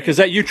thing. Yeah, because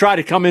you try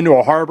to come into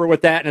a harbor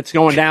with that and it's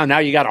going down. Now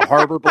you got a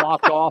harbor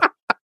blocked off.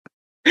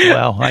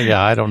 Well,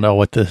 I don't know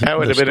what that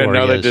would have been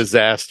another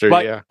disaster.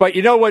 But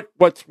you know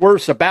what's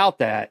worse about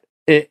that?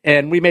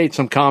 And we made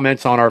some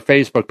comments on our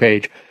Facebook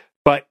page.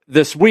 But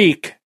this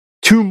week,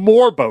 2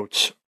 more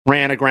boats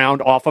ran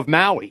aground off of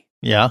Maui.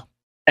 Yeah.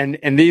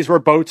 And these were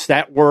boats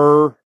that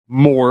were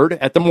moored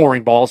at the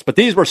mooring balls, but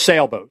these were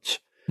sailboats.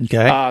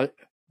 Okay.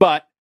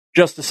 But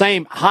just the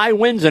same, high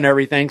winds and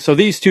everything. So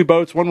these 2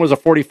 boats, one was a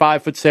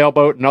 45-foot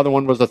sailboat, another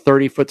one was a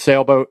 30-foot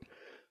sailboat.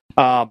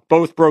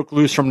 Both broke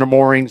loose from the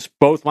moorings.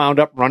 Both wound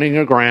up running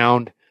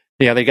aground.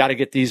 They got to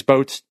get these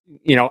boats,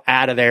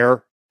 out of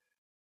there.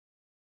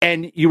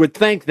 And you would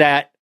think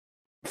that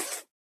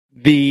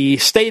the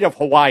state of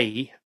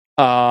Hawaii,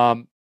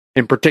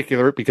 in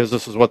particular, because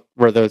this is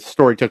where the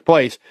story took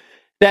place,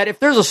 that if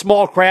there's a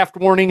small craft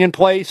warning in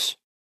place,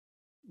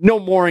 no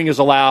mooring is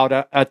allowed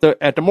at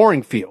the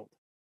mooring field.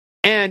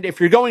 And if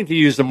you're going to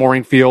use the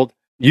mooring field,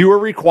 you are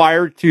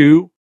required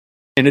to,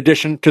 in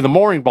addition to the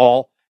mooring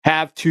ball,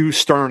 have 2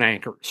 stern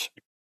anchors.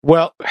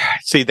 Well,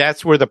 see,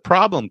 that's where the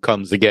problem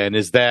comes again,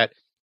 is that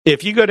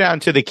if you go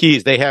down to the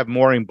Keys, they have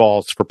mooring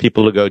balls for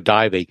people to go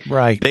diving.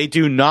 Right. They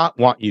do not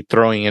want you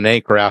throwing an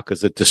anchor out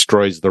because it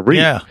destroys the reef.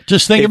 Yeah.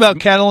 Just think about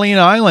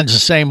Catalina Islands the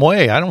same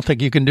way. I don't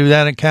think you can do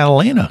that in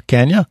Catalina,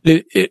 can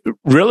you?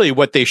 Really,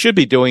 what they should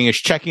be doing is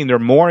checking their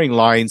mooring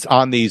lines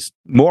on these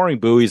mooring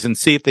buoys and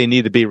see if they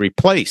need to be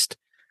replaced.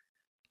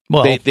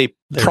 Well, they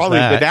probably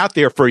been out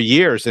there for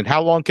years. And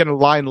how long can a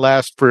line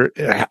last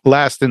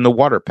in the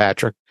water,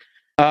 Patrick?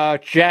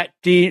 Chat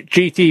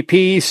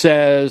GTP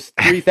says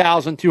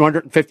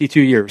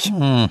 3,252 years.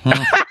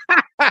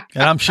 Mm-hmm.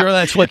 And I'm sure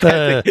that's what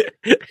the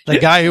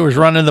guy who was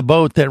running the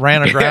boat that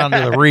ran aground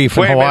to the reef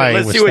in Hawaii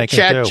was thinking too.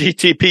 Let's see what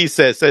ChatGPT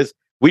says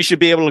we should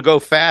be able to go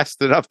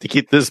fast enough to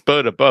keep this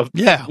boat above.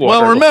 Yeah. water.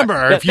 Well,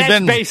 remember,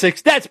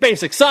 that's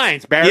basic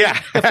science, Barry. Yeah.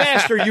 The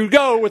faster you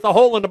go with a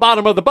hole in the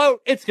bottom of the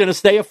boat, it's going to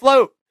stay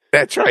afloat.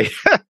 That's right.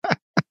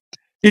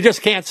 You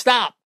just can't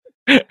stop.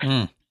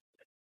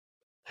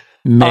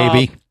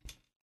 Maybe.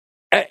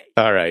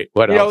 All right.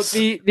 What else?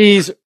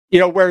 These,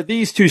 where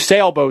these two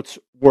sailboats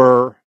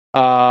were,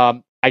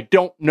 I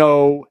don't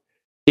know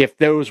if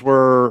those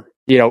were,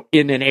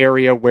 in an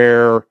area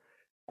where,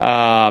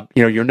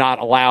 you're not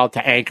allowed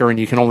to anchor and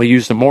you can only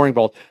use the mooring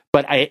bolt.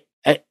 But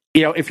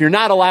if you're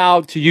not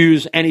allowed to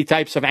use any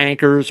types of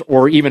anchors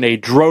or even a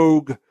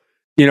drogue,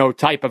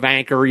 type of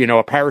anchor,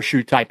 a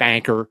parachute type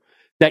anchor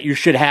that you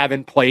should have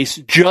in place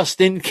just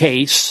in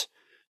case.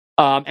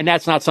 And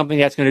that's not something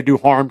that's going to do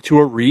harm to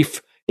a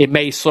reef. It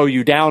may slow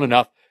you down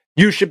enough.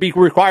 You should be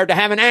required to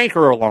have an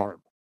anchor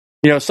alarm,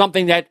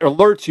 something that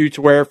alerts you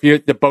to where if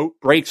the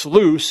boat breaks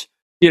loose,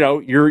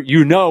 and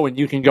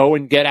you can go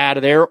and get out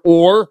of there.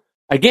 Or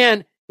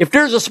again, if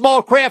there's a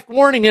small craft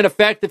warning in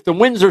effect, if the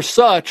winds are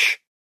such,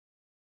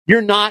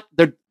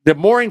 the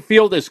mooring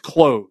field is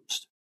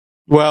closed.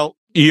 Well,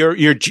 your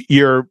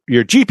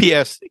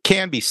GPS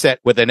can be set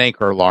with an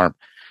anchor alarm.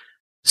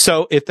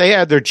 So if they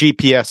have their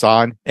GPS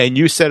on and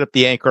you set up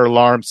the anchor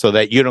alarm so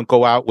that you don't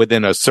go out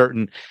within a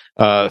certain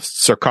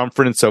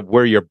circumference of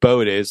where your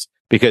boat is,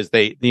 because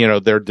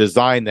they're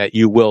designed that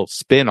you will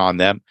spin on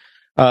them,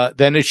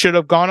 then it should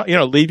have gone,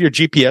 leave your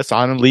GPS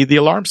on and leave the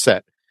alarm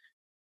set.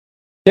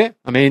 Yeah.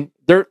 I mean,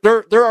 there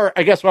are,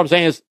 I guess what I'm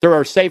saying is there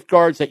are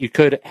safeguards that you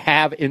could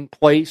have in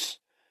place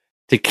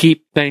to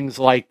keep things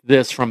like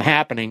this from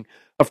happening.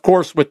 Of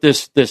course, with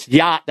this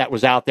yacht that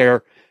was out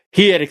there,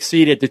 he had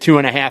exceeded the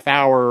 2.5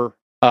 hour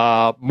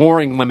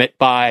mooring limit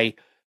by,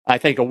 I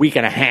think, a week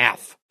and a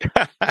half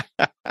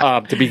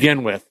to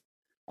begin with.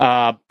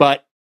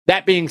 But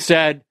that being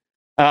said,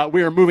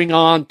 we are moving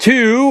on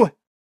to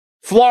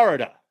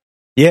Florida.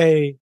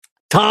 Yay.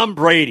 Tom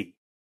Brady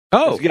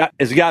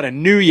has got a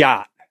new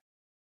yacht.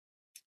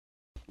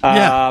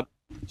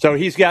 So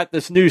he's got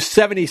this new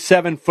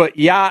 77-foot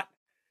yacht,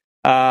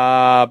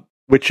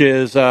 which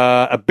is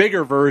a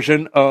bigger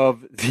version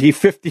of the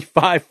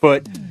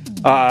 55-foot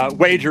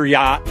wager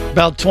yacht.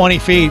 About 20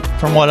 feet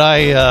from what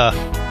I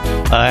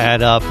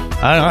had up.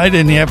 I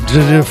didn't have to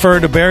defer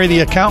to Barry,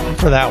 the accountant,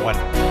 for that one.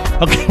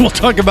 Okay, we'll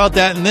talk about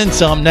that and then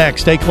some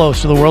next. Stay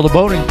close to the World of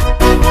Boating.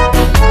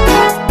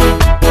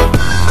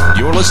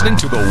 You're listening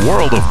to the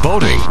World of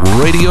Boating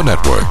Radio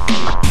Network.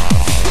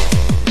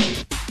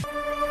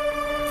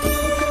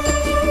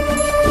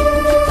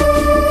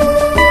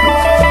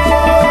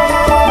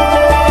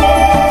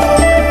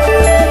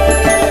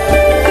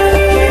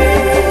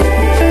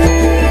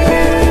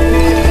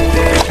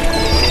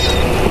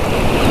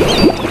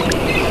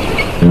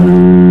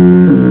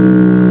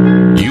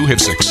 Have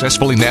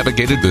successfully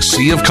navigated the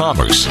Sea of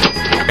Commerce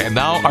and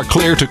now are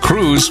clear to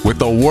cruise with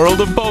the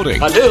World of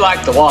Boating. I do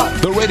like the water.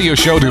 The radio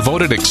show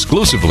devoted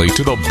exclusively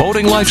to the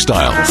boating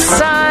lifestyle. The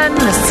sun,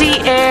 the sea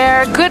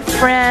air, good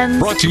friends.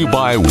 Brought to you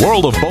by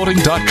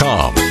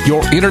worldofboating.com,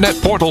 your internet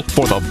portal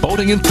for the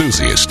boating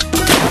enthusiast.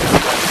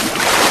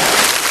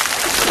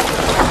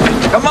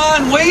 Come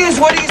on, Williams,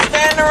 what are you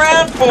standing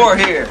around for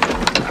here?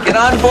 Get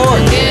on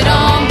board. Get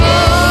on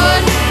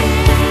board.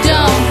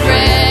 Don't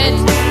fret.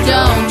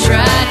 Don't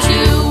try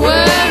to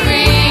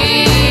worry,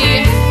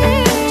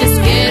 just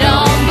get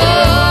on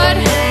board,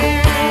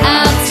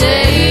 I'll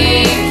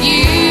take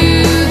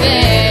you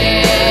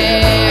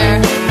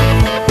there.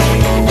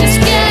 Just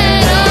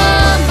get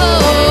on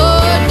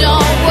board,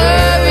 don't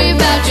worry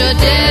about your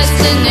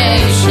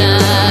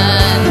destination,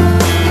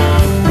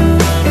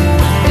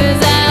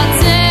 'cause I'll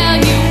tell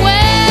you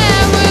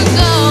where we're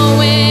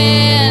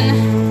going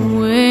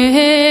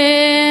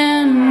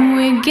when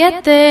we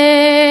get there.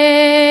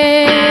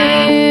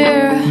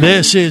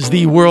 This is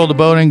the World of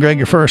Boating. Greg,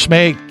 your first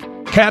mate.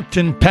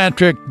 Captain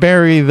Patrick,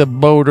 Barry the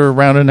boater,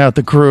 rounding out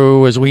the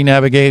crew as we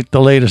navigate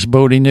the latest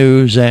boating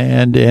news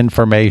and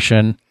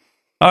information.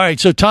 All right,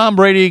 so Tom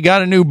Brady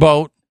got a new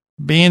boat,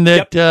 being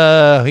that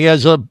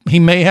he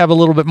may have a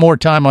little bit more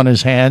time on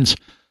his hands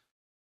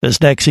this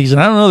next season.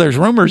 I don't know. There's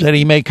rumors that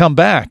he may come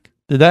back.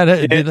 Did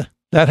that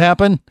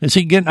happen? Is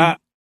he going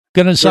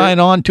to sign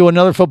on to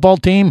another football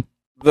team?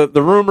 The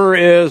rumor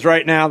is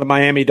right now the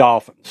Miami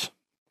Dolphins.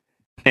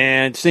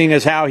 And seeing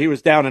as how he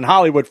was down in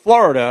Hollywood,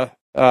 Florida,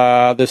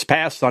 this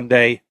past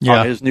Sunday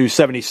on his new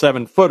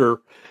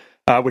 77-footer,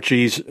 which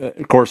he's,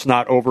 of course,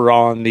 not over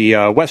on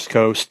the West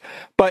Coast.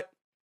 But,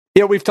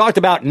 we've talked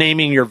about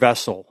naming your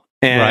vessel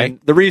and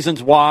the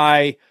reasons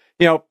why,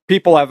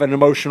 people have an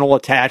emotional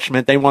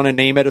attachment. They want to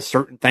name it a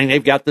certain thing.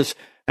 They've got this.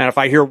 And if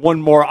I hear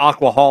one more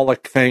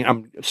Aquaholic thing,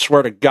 I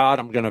swear to God,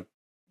 I'm going to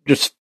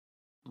just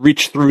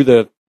reach through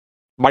the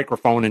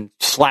microphone and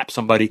slap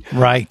somebody.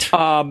 Right.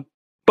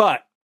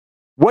 But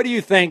what do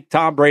you think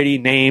Tom Brady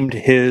named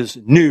his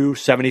new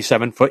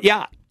 77-foot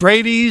yacht?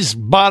 Brady's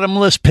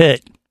Bottomless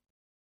Pit.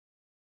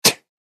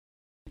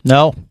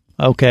 No?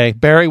 Okay.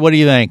 Barry, what do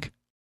you think?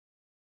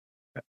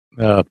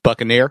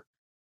 Buccaneer.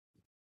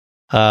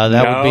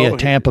 That would be a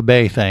Tampa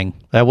Bay thing.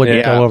 That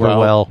wouldn't go over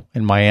well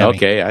in Miami.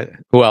 Okay.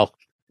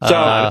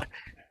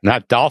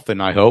 Not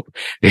Dolphin, I hope.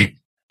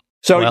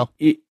 So,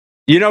 he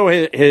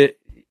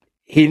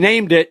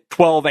named it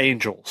 12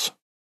 Angels.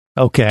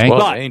 Okay.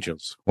 12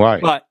 Angels.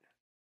 Why?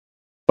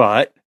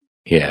 But.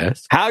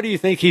 Yes. How do you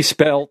think he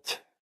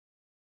spelt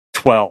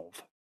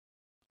 12?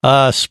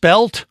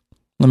 Spelt?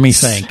 Let me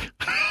think.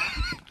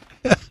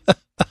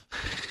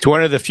 It's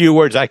one of the few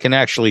words I can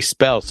actually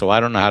spell, so I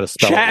don't know how to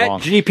spell it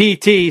wrong.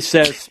 ChatGPT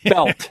says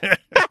spelt.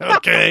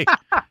 Okay.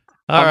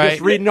 I'm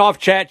just reading off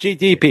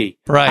ChatGPT.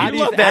 Right. How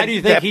do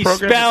you think he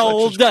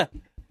spelled?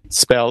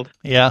 Spelled?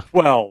 Yeah.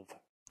 12.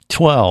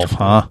 12,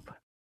 huh?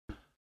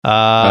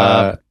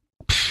 I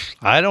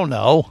don't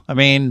know. I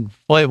mean,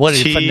 what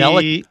is it?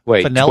 Fenelic?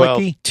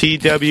 Fenelic?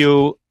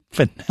 TWLV.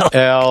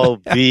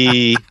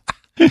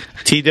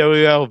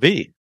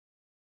 TWLV.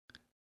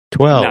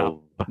 12.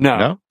 No.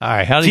 All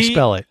right. How do you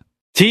spell it?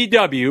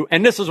 TW,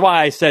 and this is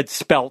why I said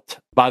spelt,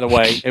 by the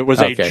way. It was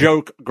a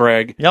joke,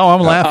 Greg. Yo, I'm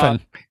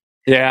laughing.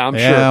 I'm sure.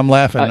 Yeah, I'm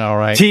laughing. All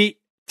right. T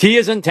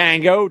is in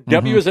tango,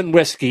 W is in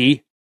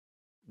whiskey,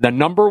 the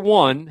number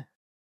 1,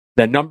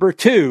 the number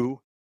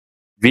 2,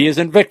 V is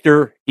in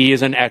Victor, E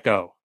is in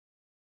Echo.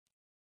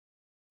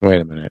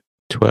 Wait a minute.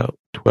 12.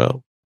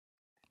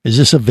 Is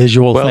this a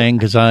visual thing?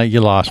 Because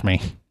you lost me.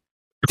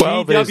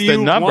 12 is the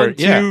number.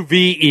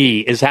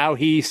 TW12VE is how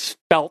he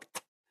spelt.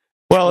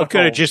 Well, it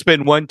could have just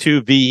been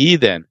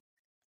 12VE then.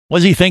 What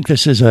does he think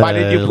this is, a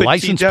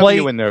license TW plate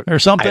in there? or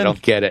something? I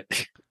don't get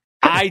it.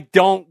 I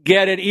don't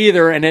get it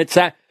either. And it's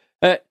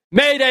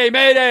Mayday,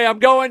 Mayday, I'm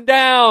going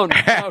down.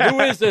 Who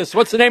is this?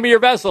 What's the name of your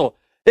vessel?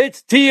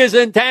 It's T is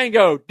in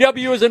tango,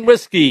 W is in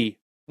whiskey.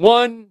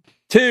 1,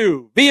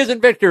 2, V is in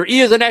Victor,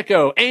 E is in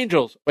Echo,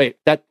 Angels. Wait,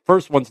 that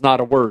first one's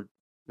not a word.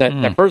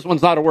 That first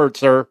one's not a word,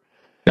 sir.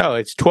 No,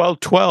 it's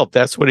 1212.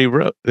 That's what he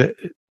wrote.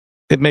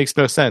 It makes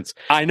no sense.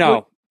 I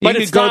know. But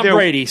it's Tom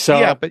Brady, so...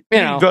 Yeah, but you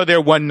can go there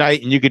one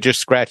night and you could just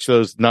scratch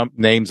those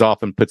names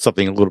off and put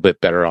something a little bit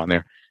better on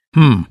there.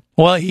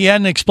 Well, he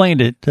hadn't explained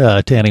it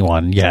to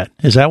anyone yet.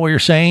 Is that what you're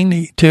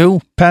saying,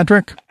 too,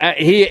 Patrick?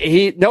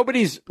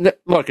 Nobody's...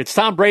 Look, it's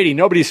Tom Brady.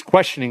 Nobody's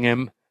questioning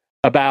him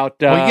about...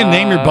 well, you can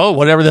name your boat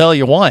whatever the hell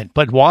you want,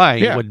 but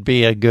why would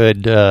be a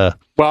good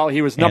well,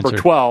 he was number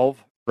answer.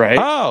 12, right?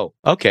 Oh,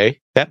 okay.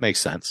 That makes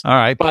sense. All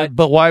right,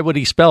 but why would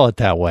he spell it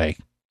that way?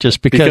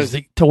 Just because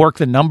to work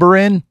the number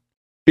in?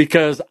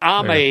 Because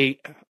I'm a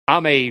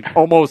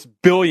almost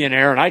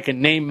billionaire and I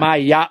can name my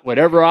yacht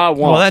whatever I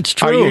want. Well, that's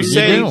true. Are you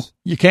saying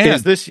you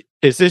can.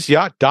 Is this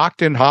yacht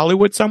docked in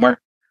Hollywood somewhere?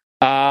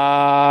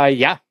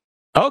 Yeah.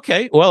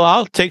 Okay. Well,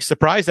 I'll take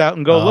Surprise out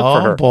and go look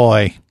for her. Oh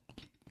boy,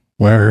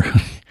 where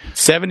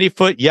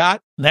 70-foot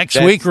yacht. Next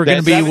week we're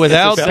going to be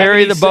without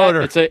Barry the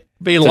Boater.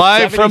 Be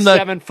live from the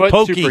 77-foot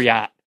Pokey. super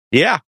yacht.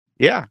 Yeah.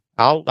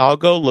 I'll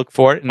go look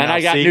for it, and I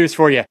got news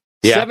for you.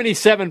 Yeah.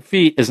 77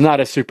 feet is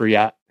not a super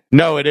yacht.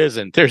 No, it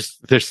isn't.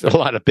 There's a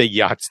lot of big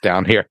yachts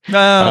down here.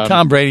 No,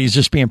 Tom Brady's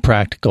just being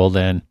practical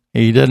then.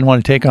 He doesn't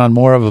want to take on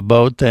more of a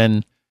boat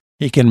than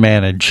he can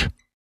manage.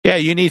 Yeah,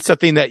 you need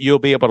something that you'll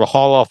be able to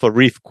haul off a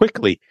reef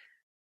quickly.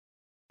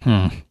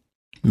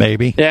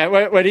 Maybe.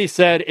 Yeah, what he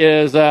said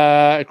is,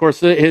 of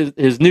course,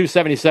 his new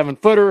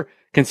 77-footer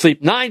can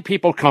sleep 9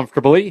 people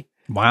comfortably.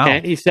 Wow.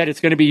 And he said it's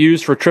going to be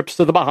used for trips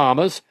to the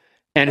Bahamas.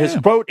 And his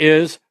quote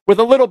is, with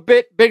a little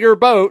bit bigger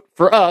boat,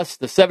 for us,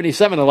 the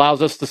 77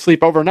 allows us to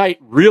sleep overnight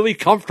really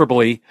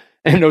comfortably,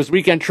 and those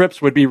weekend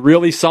trips would be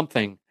really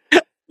something.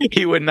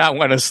 He would not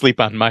want to sleep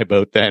on my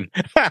boat then.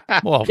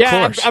 Well, of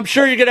course. I'm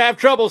sure you're going to have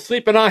trouble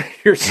sleeping on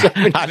your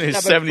 77. On his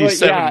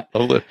 77.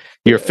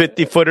 Your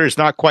 50-footer is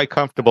not quite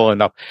comfortable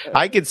enough.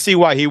 I can see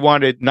why he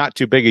wanted not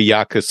too big a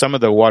yacht, because some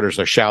of the waters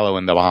are shallow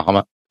in the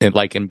Bahamas,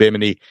 like in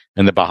Bimini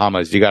and the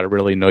Bahamas. You got to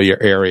really know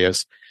your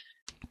areas.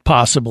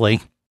 Possibly,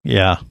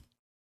 yeah.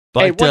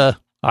 But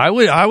I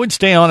would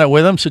stay on it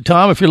with him. So,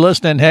 Tom, if you're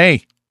listening,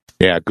 hey.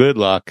 Yeah, good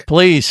luck.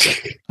 Please.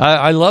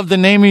 I love the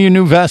name of your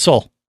new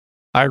vessel.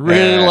 I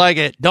really like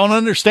it. Don't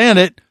understand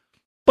it,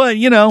 but,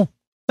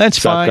 that's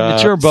fine.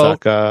 It's your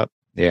boat. Suck up.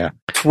 Yeah.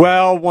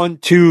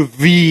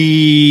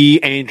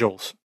 1212V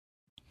Angels.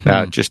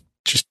 Just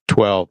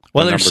 12.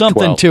 Well, there's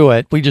something 12. to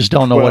it. We just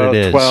don't know what it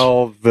is.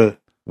 12.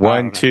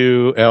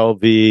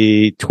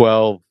 12LV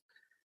 12.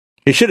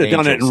 He should have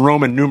done it in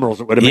Roman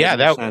numerals. It would have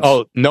made sense.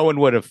 Oh, no one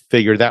would have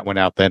figured that one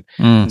out then.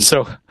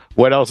 So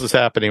what else is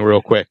happening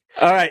real quick?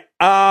 All right.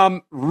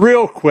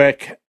 Real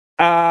quick.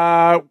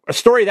 A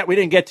story that we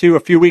didn't get to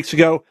a few weeks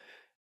ago.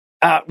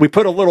 We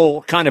put a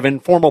little kind of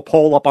informal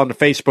poll up on the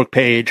Facebook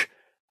page.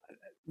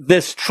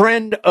 This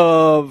trend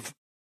of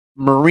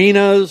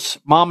marinas,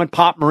 mom and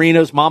pop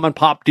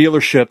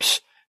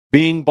dealerships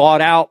being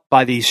bought out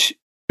by these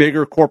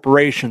bigger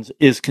corporations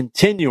is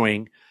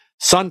continuing.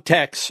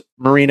 Suntex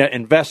Marina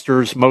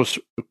Investors most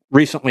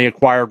recently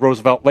acquired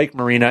Roosevelt Lake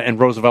Marina in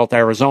Roosevelt,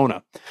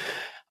 Arizona.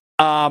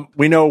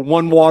 We know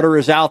One Water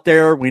is out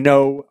there. We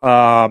know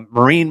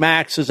Marine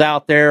Max is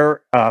out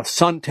there.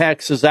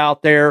 Suntex is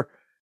out there.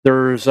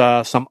 There's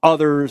some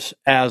others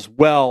as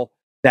well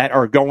that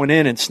are going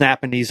in and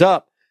snapping these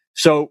up.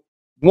 So,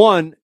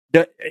 one,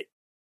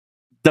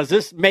 does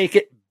this make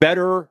it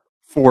better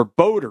for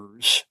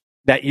boaters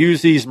that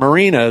use these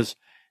marinas?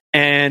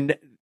 And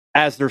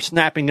as they're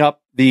snapping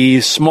up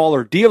these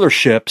smaller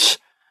dealerships,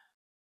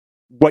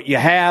 what you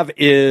have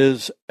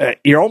is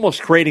you're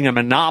almost creating a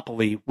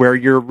monopoly where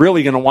you're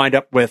really going to wind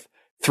up with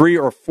 3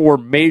 or 4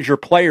 major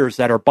players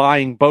that are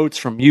buying boats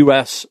from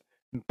U.S.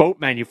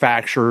 boat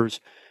manufacturers.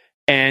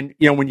 And,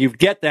 when you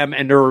get them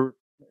and they're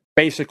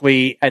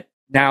basically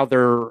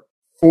they're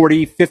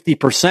 40,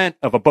 50%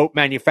 of a boat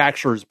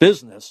manufacturer's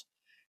business,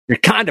 you're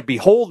kind of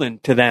beholden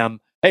to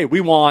them. Hey,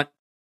 we want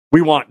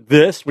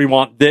this.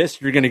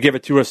 You're going to give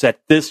it to us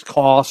at this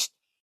cost,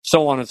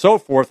 so on and so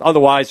forth.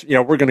 Otherwise,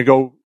 we're going to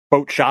go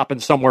boat shopping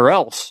somewhere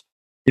else,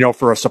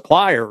 for a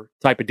supplier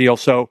type of deal.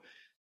 So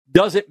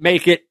does it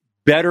make it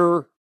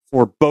better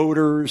for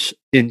boaters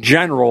in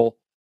general,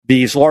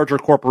 these larger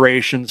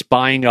corporations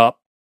buying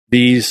up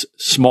these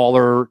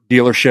smaller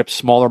dealerships,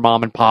 smaller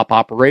mom and pop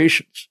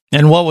operations?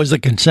 And what was the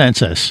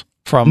consensus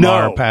from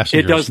our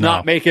passengers? It does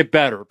not make it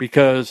better,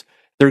 because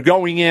they're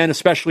going in,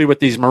 especially with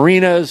these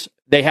marinas.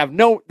 They have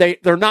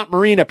they're not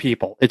marina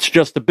people. It's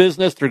just a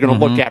business. They're going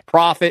to look at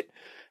profit.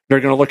 They're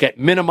going to look at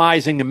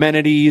minimizing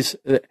amenities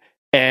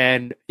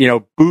and,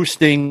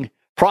 boosting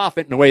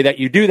profit. And the way that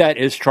you do that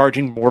is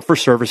charging more for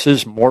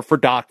services, more for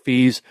dock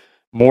fees,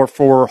 more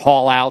for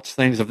haul outs,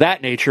 things of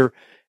that nature.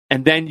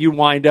 And then you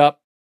wind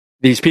up,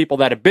 these people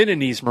that have been in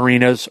these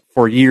marinas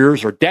for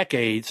years or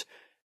decades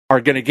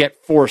are going to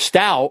get forced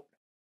out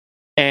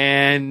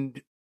and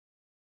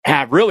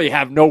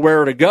have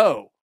nowhere to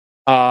go.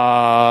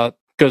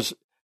 Because,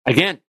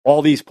 again,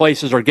 all these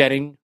places are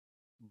getting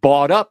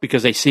bought up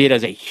because they see it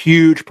as a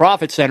huge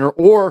profit center,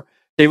 or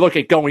they look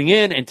at going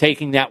in and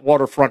taking that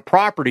waterfront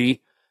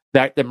property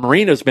that the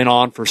marina's been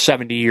on for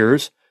 70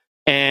 years,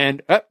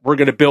 and we're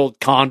going to build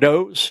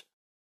condos,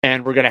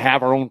 and we're going to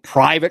have our own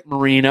private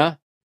marina.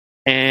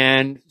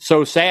 And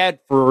so sad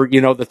for,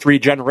 the 3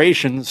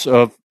 generations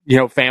of,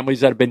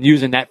 families that have been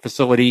using that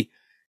facility,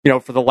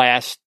 for the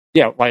last,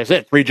 like I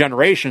said, 3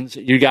 generations.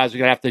 You guys are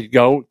going to have to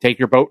go take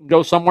your boat and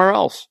go somewhere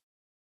else.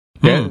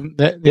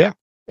 Yeah.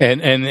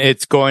 And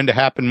it's going to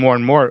happen more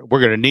and more.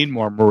 We're going to need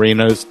more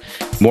marinas,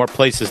 more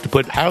places to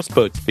put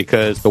houseboats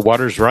because the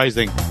water's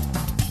rising.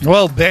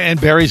 Well, and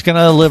Barry's going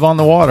to live on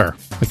the water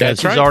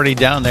because he's already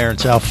down there in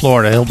South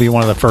Florida. He'll be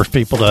one of the first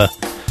people to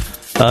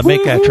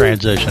make that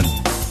transition.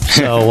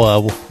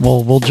 So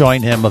we'll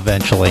join him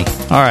eventually.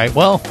 All right.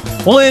 Well,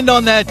 we'll end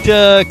on that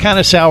kind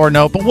of sour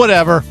note, but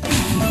whatever.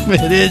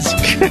 It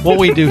is what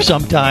we do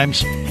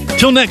sometimes.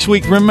 Till next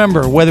week,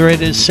 remember, whether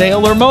it is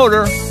sail or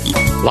motor,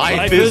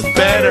 life is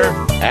better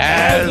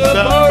as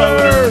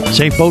a boater.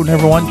 Safe boating,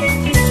 everyone.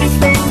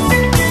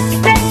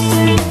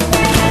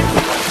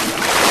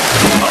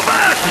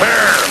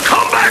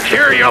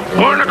 Here, you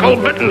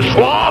barnacle-bitten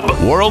swab!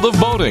 World of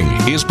Boating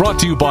is brought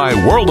to you by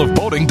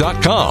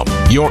worldofboating.com,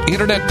 your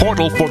internet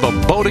portal for the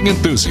boating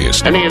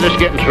enthusiast. Any of this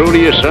getting through to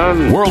you,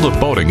 son? World of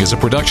Boating is a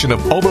production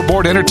of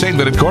Overboard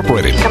Entertainment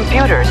Incorporated.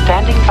 Computer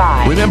standing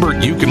by. Remember,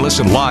 you can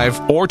listen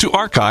live or to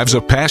archives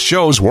of past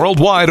shows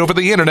worldwide over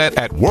the internet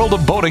at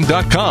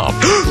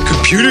worldofboating.com.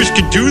 Computers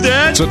can do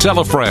that? So tell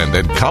a friend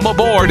and come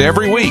aboard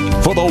every week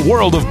for the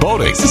World of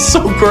Boating. This is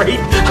so great.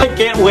 I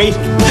can't wait.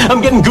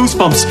 I'm getting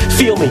goosebumps.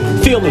 Feel me.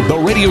 The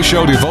radio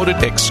show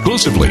devoted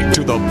exclusively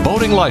to the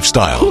boating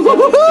lifestyle.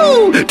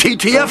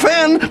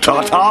 TTFN,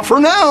 ta-ta for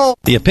now.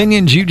 The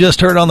opinions you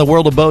just heard on the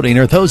World of Boating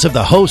are those of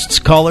the hosts,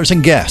 callers,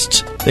 and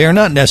guests. They are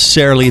not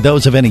necessarily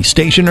those of any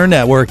station or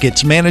network,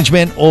 its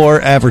management, or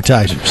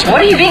advertisers.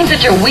 What are you being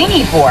such a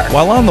weenie for?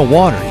 While on the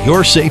water,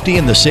 your safety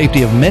and the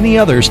safety of many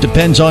others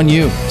depends on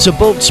you. So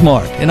boat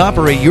smart and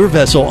operate your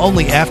vessel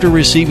only after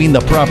receiving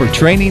the proper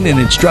training and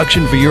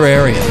instruction for your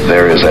area.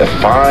 There is a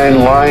fine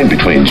line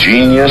between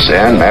genius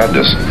and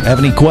madness. Have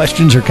any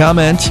questions or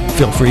comments?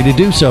 Feel free to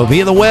do so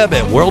via the web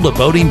at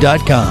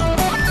worldofboating.com.